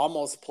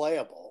almost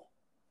playable.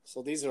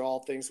 So these are all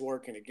things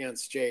working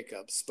against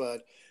Jacobs. But,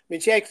 I mean,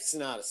 Jacobs is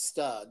not a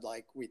stud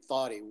like we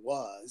thought he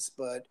was,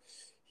 but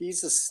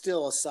he's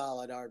still a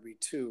solid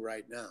RB2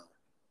 right now.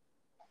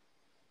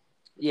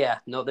 yeah,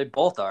 no, they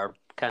both are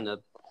kind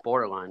of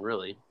borderline,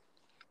 really.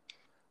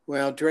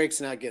 Well,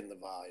 Drake's not getting the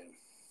volume.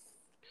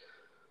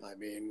 I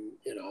mean,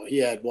 he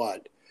had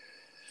what?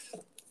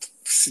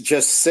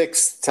 Just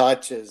 6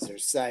 touches, or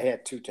I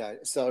had 2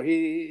 touches. So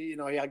you're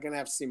going to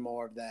have to see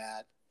more of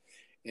that.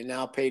 And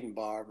now Peyton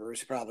Barber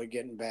is probably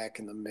getting back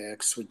in the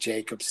mix with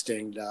Jacobs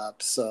dinged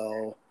up.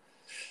 So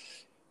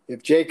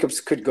if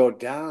Jacobs could go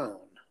down,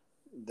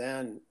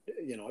 then,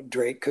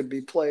 Drake could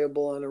be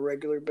playable on a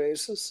regular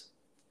basis.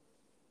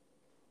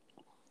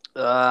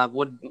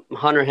 Would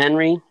Hunter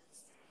Henry?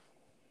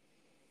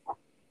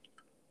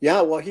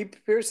 Yeah, well, he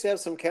appears to have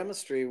some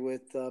chemistry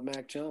with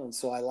Mac Jones,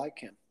 so I like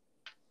him.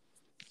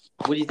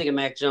 What do you think of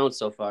Mac Jones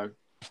so far?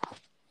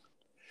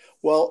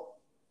 Well,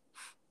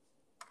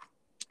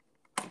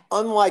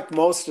 unlike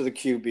most of the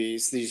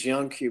QBs, these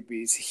young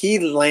QBs, he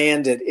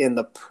landed in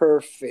the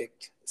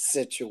perfect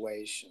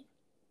situation.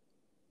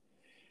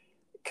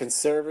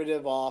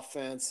 Conservative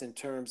offense in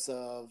terms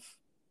of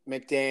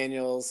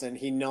McDaniels, and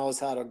he knows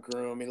how to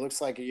groom. He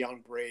looks like a young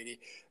Brady.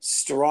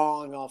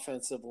 Strong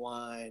offensive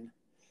line.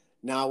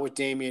 Now with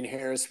Damian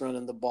Harris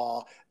running the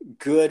ball,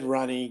 good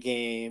running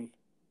game.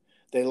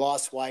 They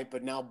lost White,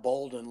 but now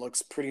Bolden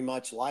looks pretty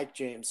much like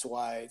James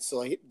White.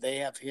 So they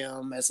have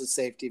him as a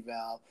safety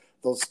valve.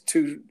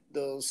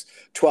 Those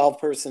 12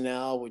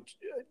 personnel with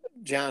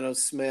Jonnu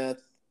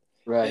Smith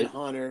and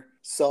Hunter.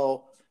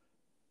 So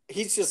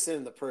he's just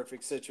in the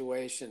perfect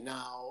situation.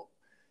 Now,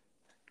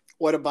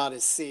 what about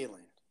his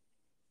ceiling?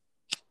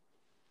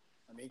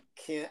 I mean,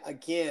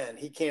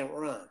 he can't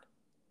run.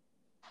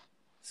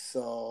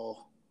 So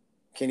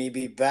can he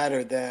be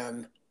better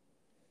than –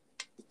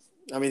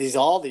 I mean,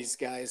 all these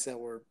guys that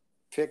were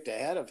picked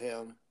ahead of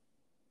him,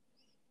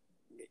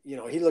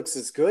 he looks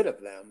as good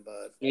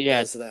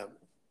as them.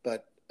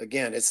 But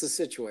again, it's the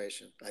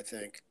situation, I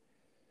think.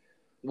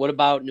 What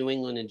about New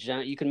England and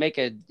John? You can make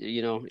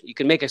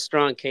a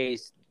strong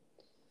case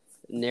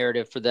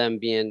narrative for them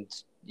being,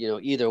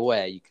 either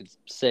way. You could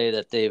say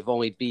that they've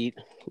only beat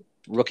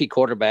rookie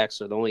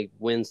quarterbacks, or the only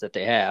wins that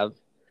they have,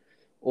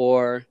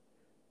 or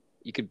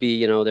you could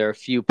be, they're a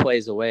few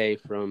plays away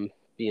from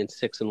being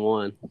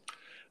 6-1.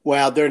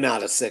 Well, they're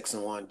not a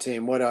 6-1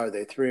 team. What are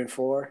they?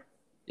 3-4?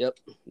 Yep,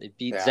 they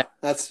beat Zach.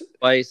 That's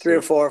twice.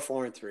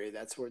 3-4, 4-3.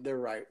 That's where they're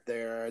right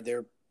there.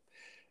 They're,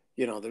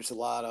 there's a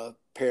lot of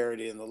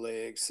parity in the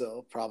league,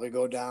 so probably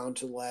go down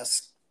to the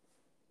last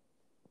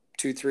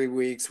 2-3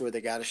 weeks where they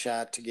got a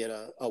shot to get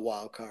a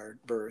wild card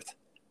berth.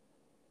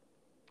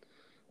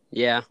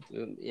 Yeah,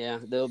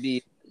 they'll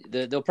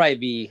probably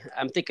be.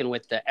 I'm thinking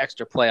with the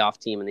extra playoff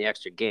team and the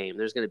extra game,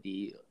 there's going to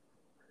be,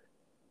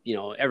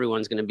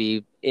 everyone's going to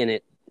be in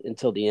it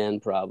until the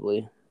end,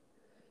 probably.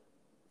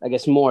 I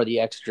guess more the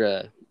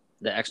extra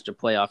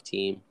playoff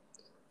team,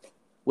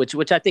 which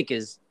I think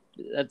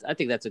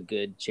that's a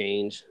good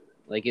change.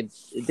 Like it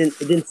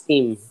didn't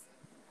seem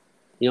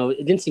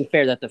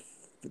fair that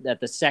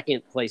the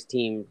second place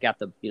team got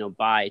the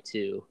bye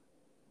too.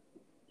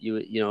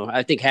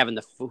 I think having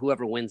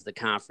whoever wins the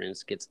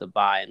conference gets the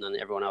bye, and then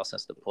everyone else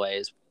has to play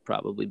is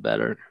probably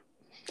better.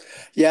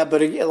 Yeah,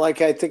 but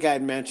like I think I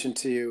had mentioned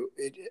to you,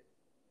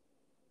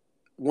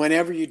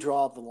 whenever you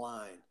draw the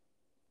line,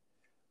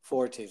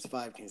 4 teams,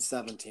 5 teams,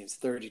 7 teams,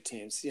 30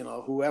 teams,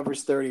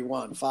 whoever's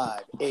 31,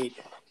 5, 8,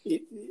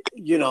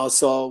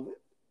 so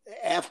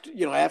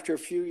after a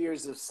few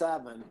years of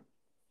 7,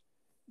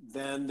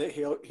 then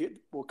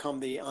will come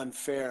the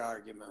unfair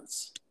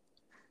arguments,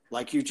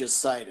 like you just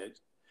cited,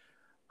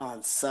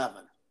 on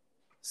 7.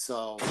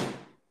 So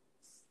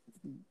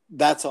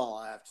that's all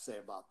I have to say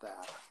about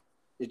that.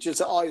 It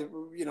just always,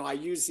 I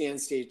use the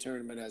NCAA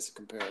tournament as a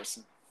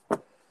comparison.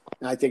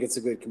 And I think it's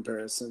a good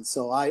comparison.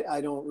 So I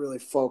don't really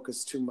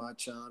focus too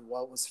much on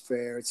what was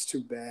fair. It's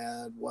too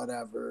bad,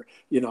 whatever.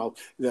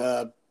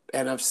 The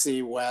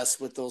NFC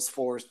West with those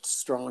 4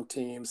 strong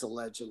teams.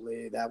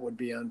 Allegedly, that would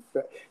be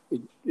unfair.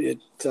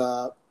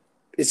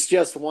 It's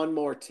just one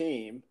more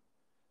team.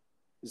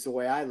 Is the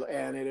way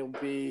and it'll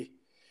be.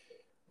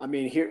 I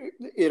mean, here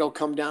it'll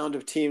come down to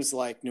teams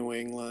like New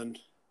England,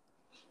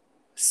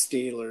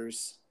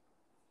 Steelers.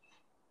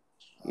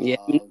 Yeah,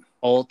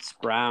 Colts,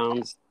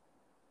 Browns.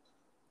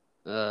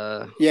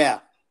 Yeah.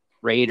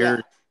 Raiders.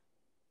 Yeah.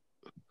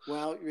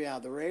 Well, yeah,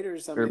 the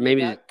Raiders. I Or mean,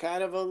 maybe they got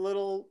kind of a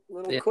little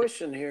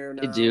cushion here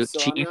now. They do.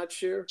 So I'm not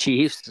sure.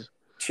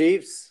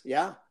 Chiefs.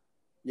 Yeah.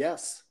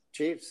 Yes,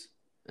 Chiefs.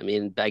 I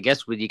mean, I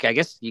guess you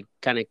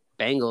kind of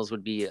Bengals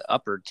would be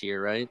upper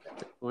tier, right? At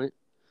this point.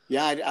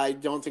 Yeah, I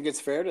don't think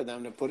it's fair to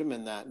them to put them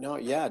in that. No,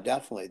 yeah,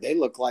 definitely. They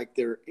look like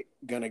they're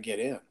gonna get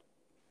in.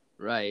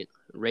 Right.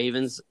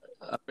 Ravens.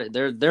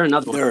 They're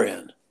another one. They're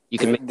in. You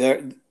can they're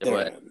in.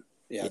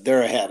 Yeah,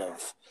 they're ahead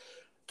of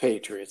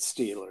Patriots,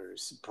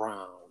 Steelers,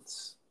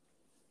 Browns,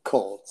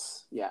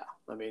 Colts. Yeah,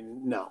 I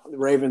mean, no, the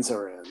Ravens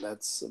are in.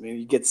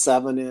 You get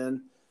 7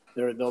 in,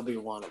 they'll be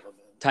one of them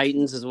in.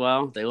 Titans as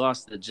well. They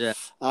lost to the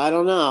Jets. I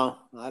don't know.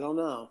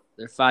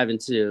 They're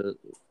 5-2.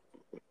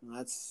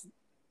 That's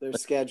their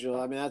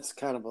schedule. I mean, that's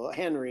kind of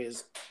Henry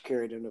is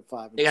carried into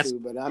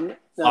 5-2, but I'm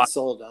not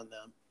sold on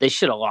them. They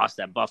should have lost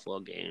that Buffalo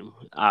game,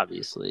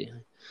 obviously.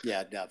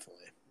 Yeah, definitely.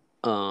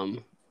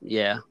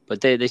 Yeah,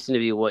 but they seem to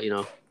be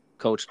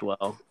coached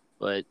well.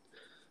 But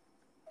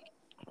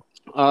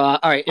all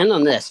right, and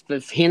on this,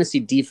 but fantasy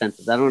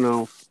defenses, I don't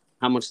know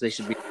how much they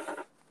should be.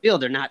 I feel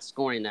they're not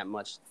scoring that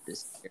much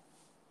this year.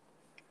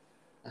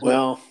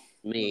 Well,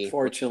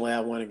 unfortunately, I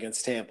went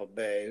against Tampa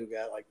Bay, who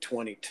got like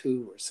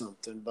 22 or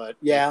something. But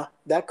yeah,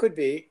 that could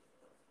be.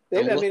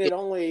 It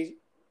only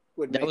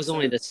would. That was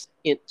only the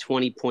second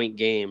 20-point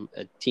game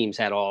teams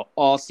had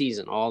all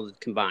season, all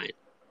combined.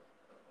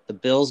 The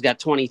Bills got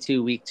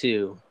 22 week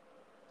 2.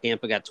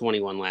 Tampa got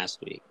 21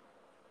 last week.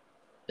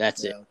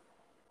 That's it.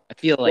 I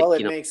feel like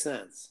it makes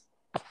sense.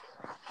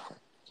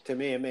 To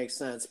me, it makes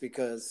sense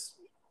because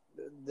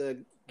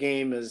the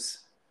game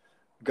is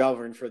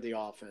governed for the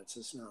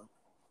offenses now.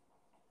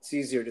 It's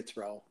easier to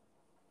throw.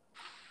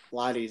 A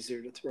lot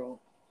easier to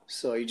throw.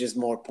 So you just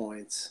more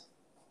points.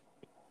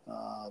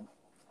 So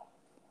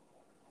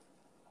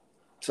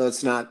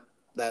it's not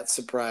that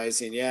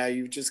surprising. Yeah,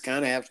 you just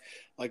kind of have,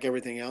 like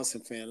everything else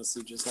in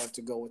fantasy, just have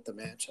to go with the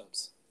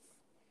matchups.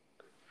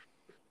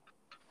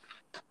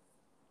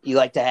 You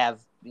like to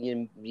have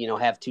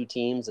have 2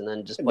 teams and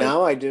then just play.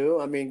 Now I do.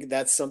 I mean,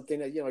 that's something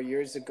that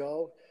years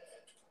ago,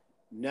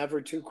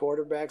 never 2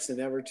 quarterbacks and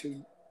never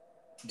 2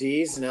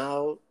 Ds.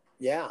 Now,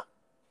 yeah,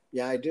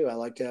 I do. I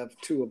like to have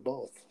 2 of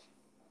both.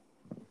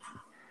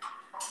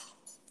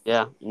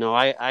 Yeah, no,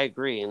 I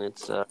agree, and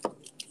it's I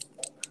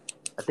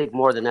think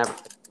more than ever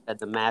at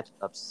the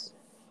matchups,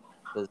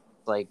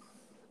 like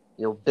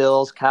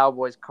Bills,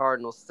 Cowboys,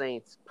 Cardinals,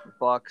 Saints,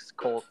 Bucks,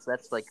 Colts.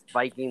 That's like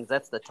Vikings.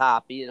 That's the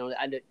top.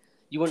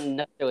 You wouldn't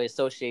necessarily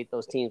associate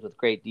those teams with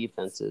great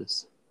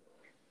defenses.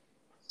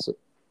 So,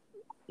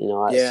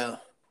 yeah.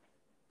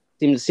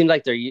 Seems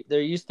like there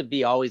used to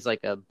be always like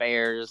a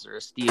Bears or a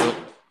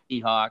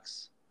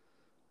Seahawks.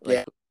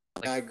 I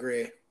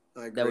agree.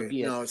 That would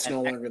be it's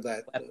no longer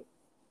that.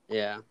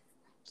 Yeah.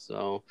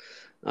 So,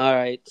 all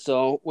right.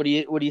 So, what are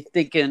you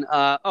thinking?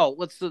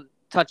 Let's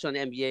touch on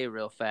NBA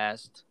real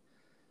fast.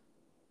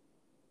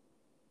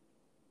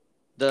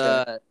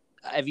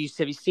 Have you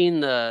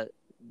seen the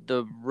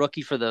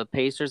rookie for the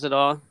Pacers at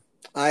all?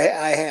 I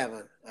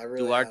haven't. I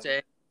really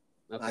Duarte.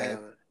 Haven't. Okay. I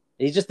haven't.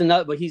 He's just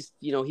another, but he's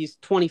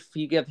 20.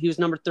 He was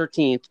number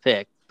 13th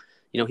pick.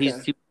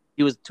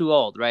 He was too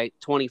old, right?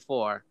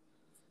 24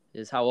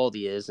 is how old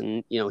he is,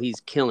 and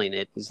he's killing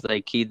it. He's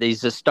like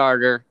he's a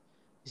starter.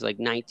 He's like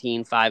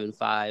 19,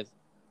 5-5.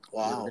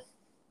 Wow.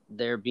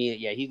 He would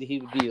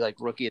be like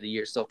rookie of the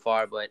year so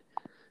far, but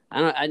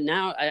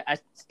I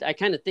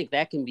kind of think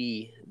that can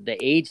be the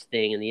age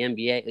thing in the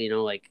NBA.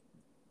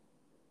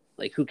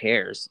 Like who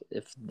cares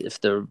if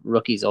the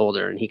rookie's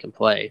older and he can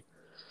play?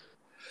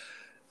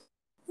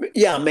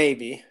 Yeah,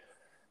 maybe.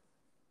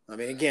 I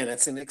mean, again,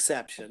 it's an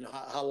exception.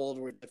 How old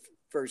were the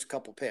first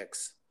couple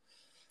picks?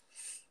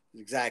 The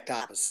exact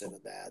opposite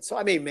of that. So,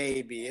 I mean,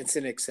 maybe it's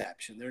an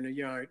exception. They're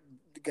aren't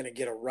going to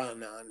get a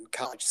run on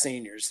college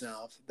seniors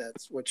now, if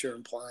that's what you're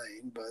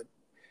implying. But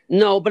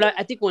no, but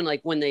I think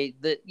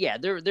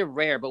they're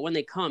rare. But when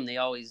they come,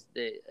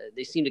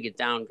 they seem to get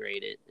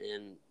downgraded,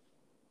 and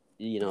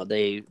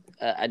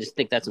I just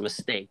think that's a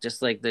mistake.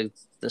 Just like the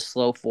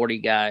slow 40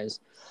 guys,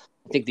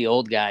 I think the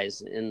old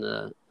guys in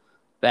the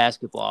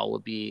basketball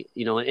would be,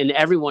 and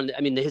everyone.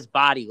 I mean, his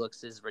body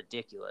is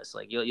ridiculous.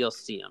 Like you'll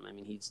see him. I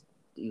mean,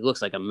 he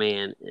looks like a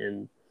man,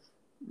 and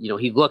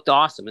he looked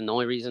awesome. And the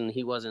only reason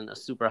he wasn't a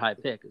super high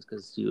pick is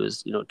because he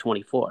was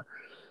 24.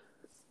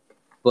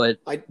 But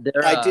I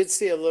did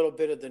see a little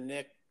bit of the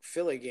Knicks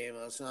Philly game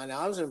last night.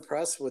 I was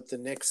impressed with the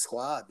Knicks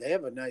squad. They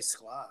have a nice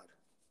squad.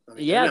 I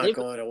mean, they're not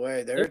going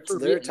away. They're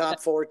a top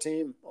 4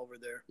 team over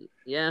there.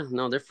 Yeah,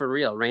 no, they're for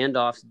real.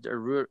 Randolph's, not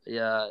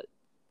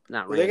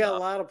Randolph. They got a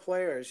lot of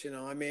players.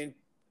 I mean,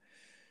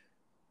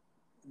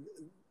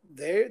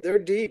 they're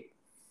deep.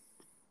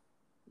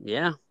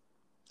 Yeah.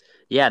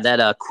 Yeah,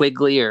 that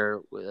Quigley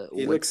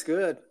He looks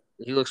good.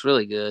 He looks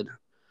really good.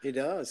 He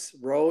does.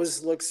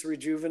 Rose looks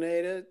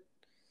rejuvenated.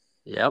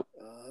 Yep.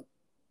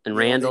 And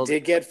Randall, they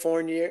did get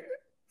Fournier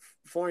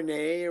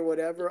or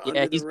whatever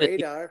under the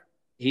radar.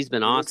 He's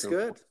been awesome.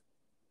 Looks good.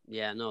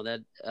 Yeah, no,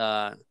 that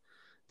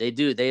they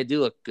do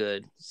look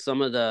good.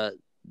 Some of the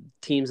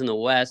teams in the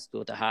West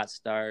with a hot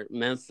start,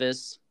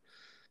 Memphis.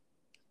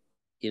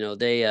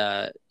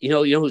 They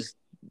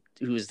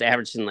who's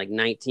averaging like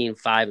 19,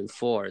 5, and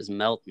 4 is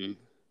Melton,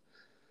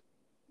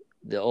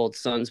 the old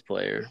Suns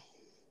player.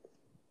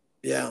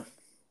 Yeah.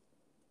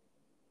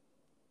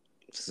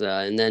 So,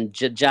 and then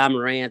Ja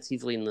Morant,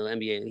 he's leading the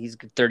NBA. He's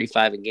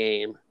 35 a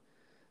game.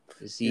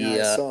 I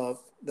saw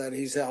that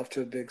he's off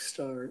to a big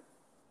start.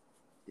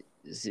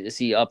 Is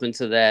he up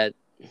into that,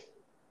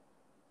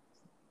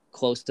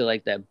 close to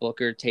like that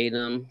Booker,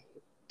 Tatum,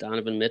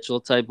 Donovan Mitchell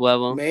type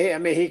level? I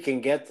mean, he can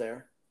get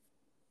there.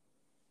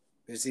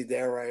 Is he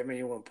there right? I mean,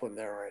 you won't put him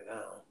there right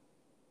now.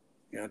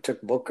 It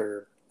took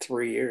Booker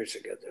 3 years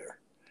to get there.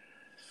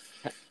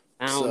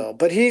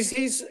 But he's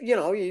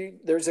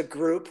there's a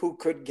group who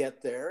could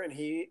get there, and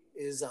he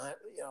is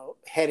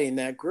heading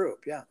that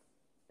group. Yeah.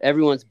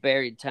 Everyone's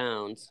buried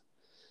Towns.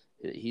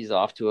 He's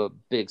off to a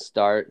big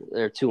start.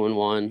 They're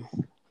 2-1.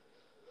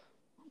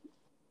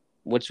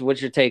 What's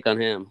your take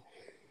on him?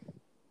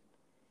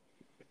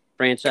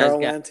 Franchise Karl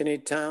guy? Anthony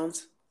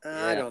Towns?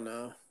 Yeah. I don't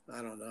know.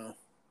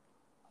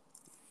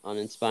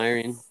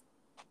 Uninspiring.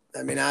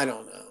 I mean, I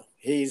don't know.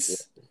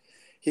 He's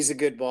a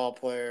good ball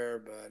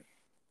player, but.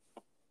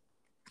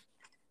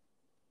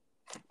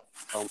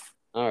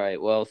 All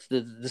right. Well,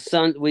 the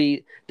Sun,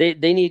 they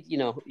need,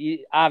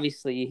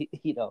 obviously,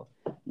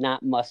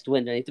 not must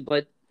win or anything,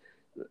 but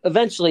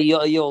eventually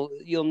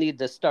you'll need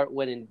to start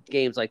winning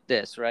games like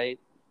this, right?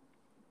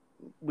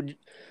 Would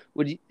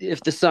you,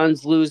 if the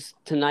Suns lose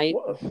tonight?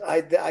 Well,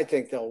 I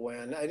think they'll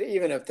win,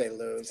 even if they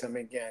lose. I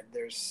mean, again,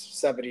 there's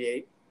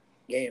 78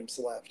 games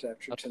left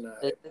after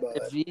tonight,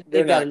 but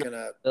they're not going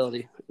to.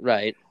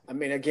 Right. I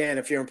mean, again,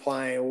 if you're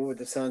implying,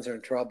 the Suns are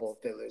in trouble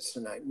if they lose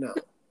tonight, no.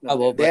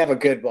 They have a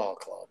good ball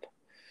club,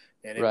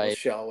 and it right. will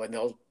show, and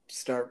they'll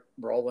start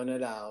rolling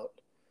it out.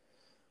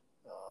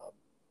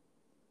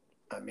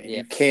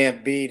 You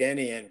can't beat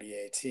any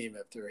NBA team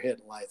if they're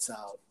hitting lights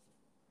out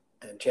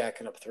and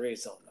jacking up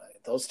threes all night.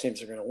 Those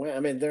teams are going to win.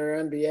 I mean,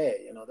 they're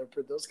NBA.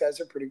 Those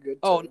guys are pretty good too.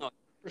 Oh no,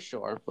 for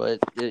sure. But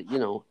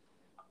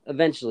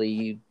eventually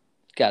you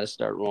got to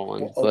start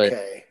rolling.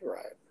 Okay,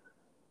 right.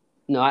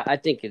 No, I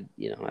think it.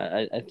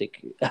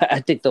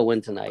 I think they'll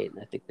win tonight, and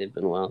I think they've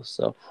been well.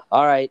 So,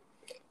 all right.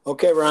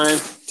 Okay, Ryan.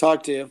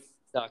 Talk to you.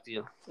 Talk to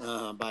you.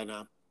 Bye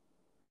now.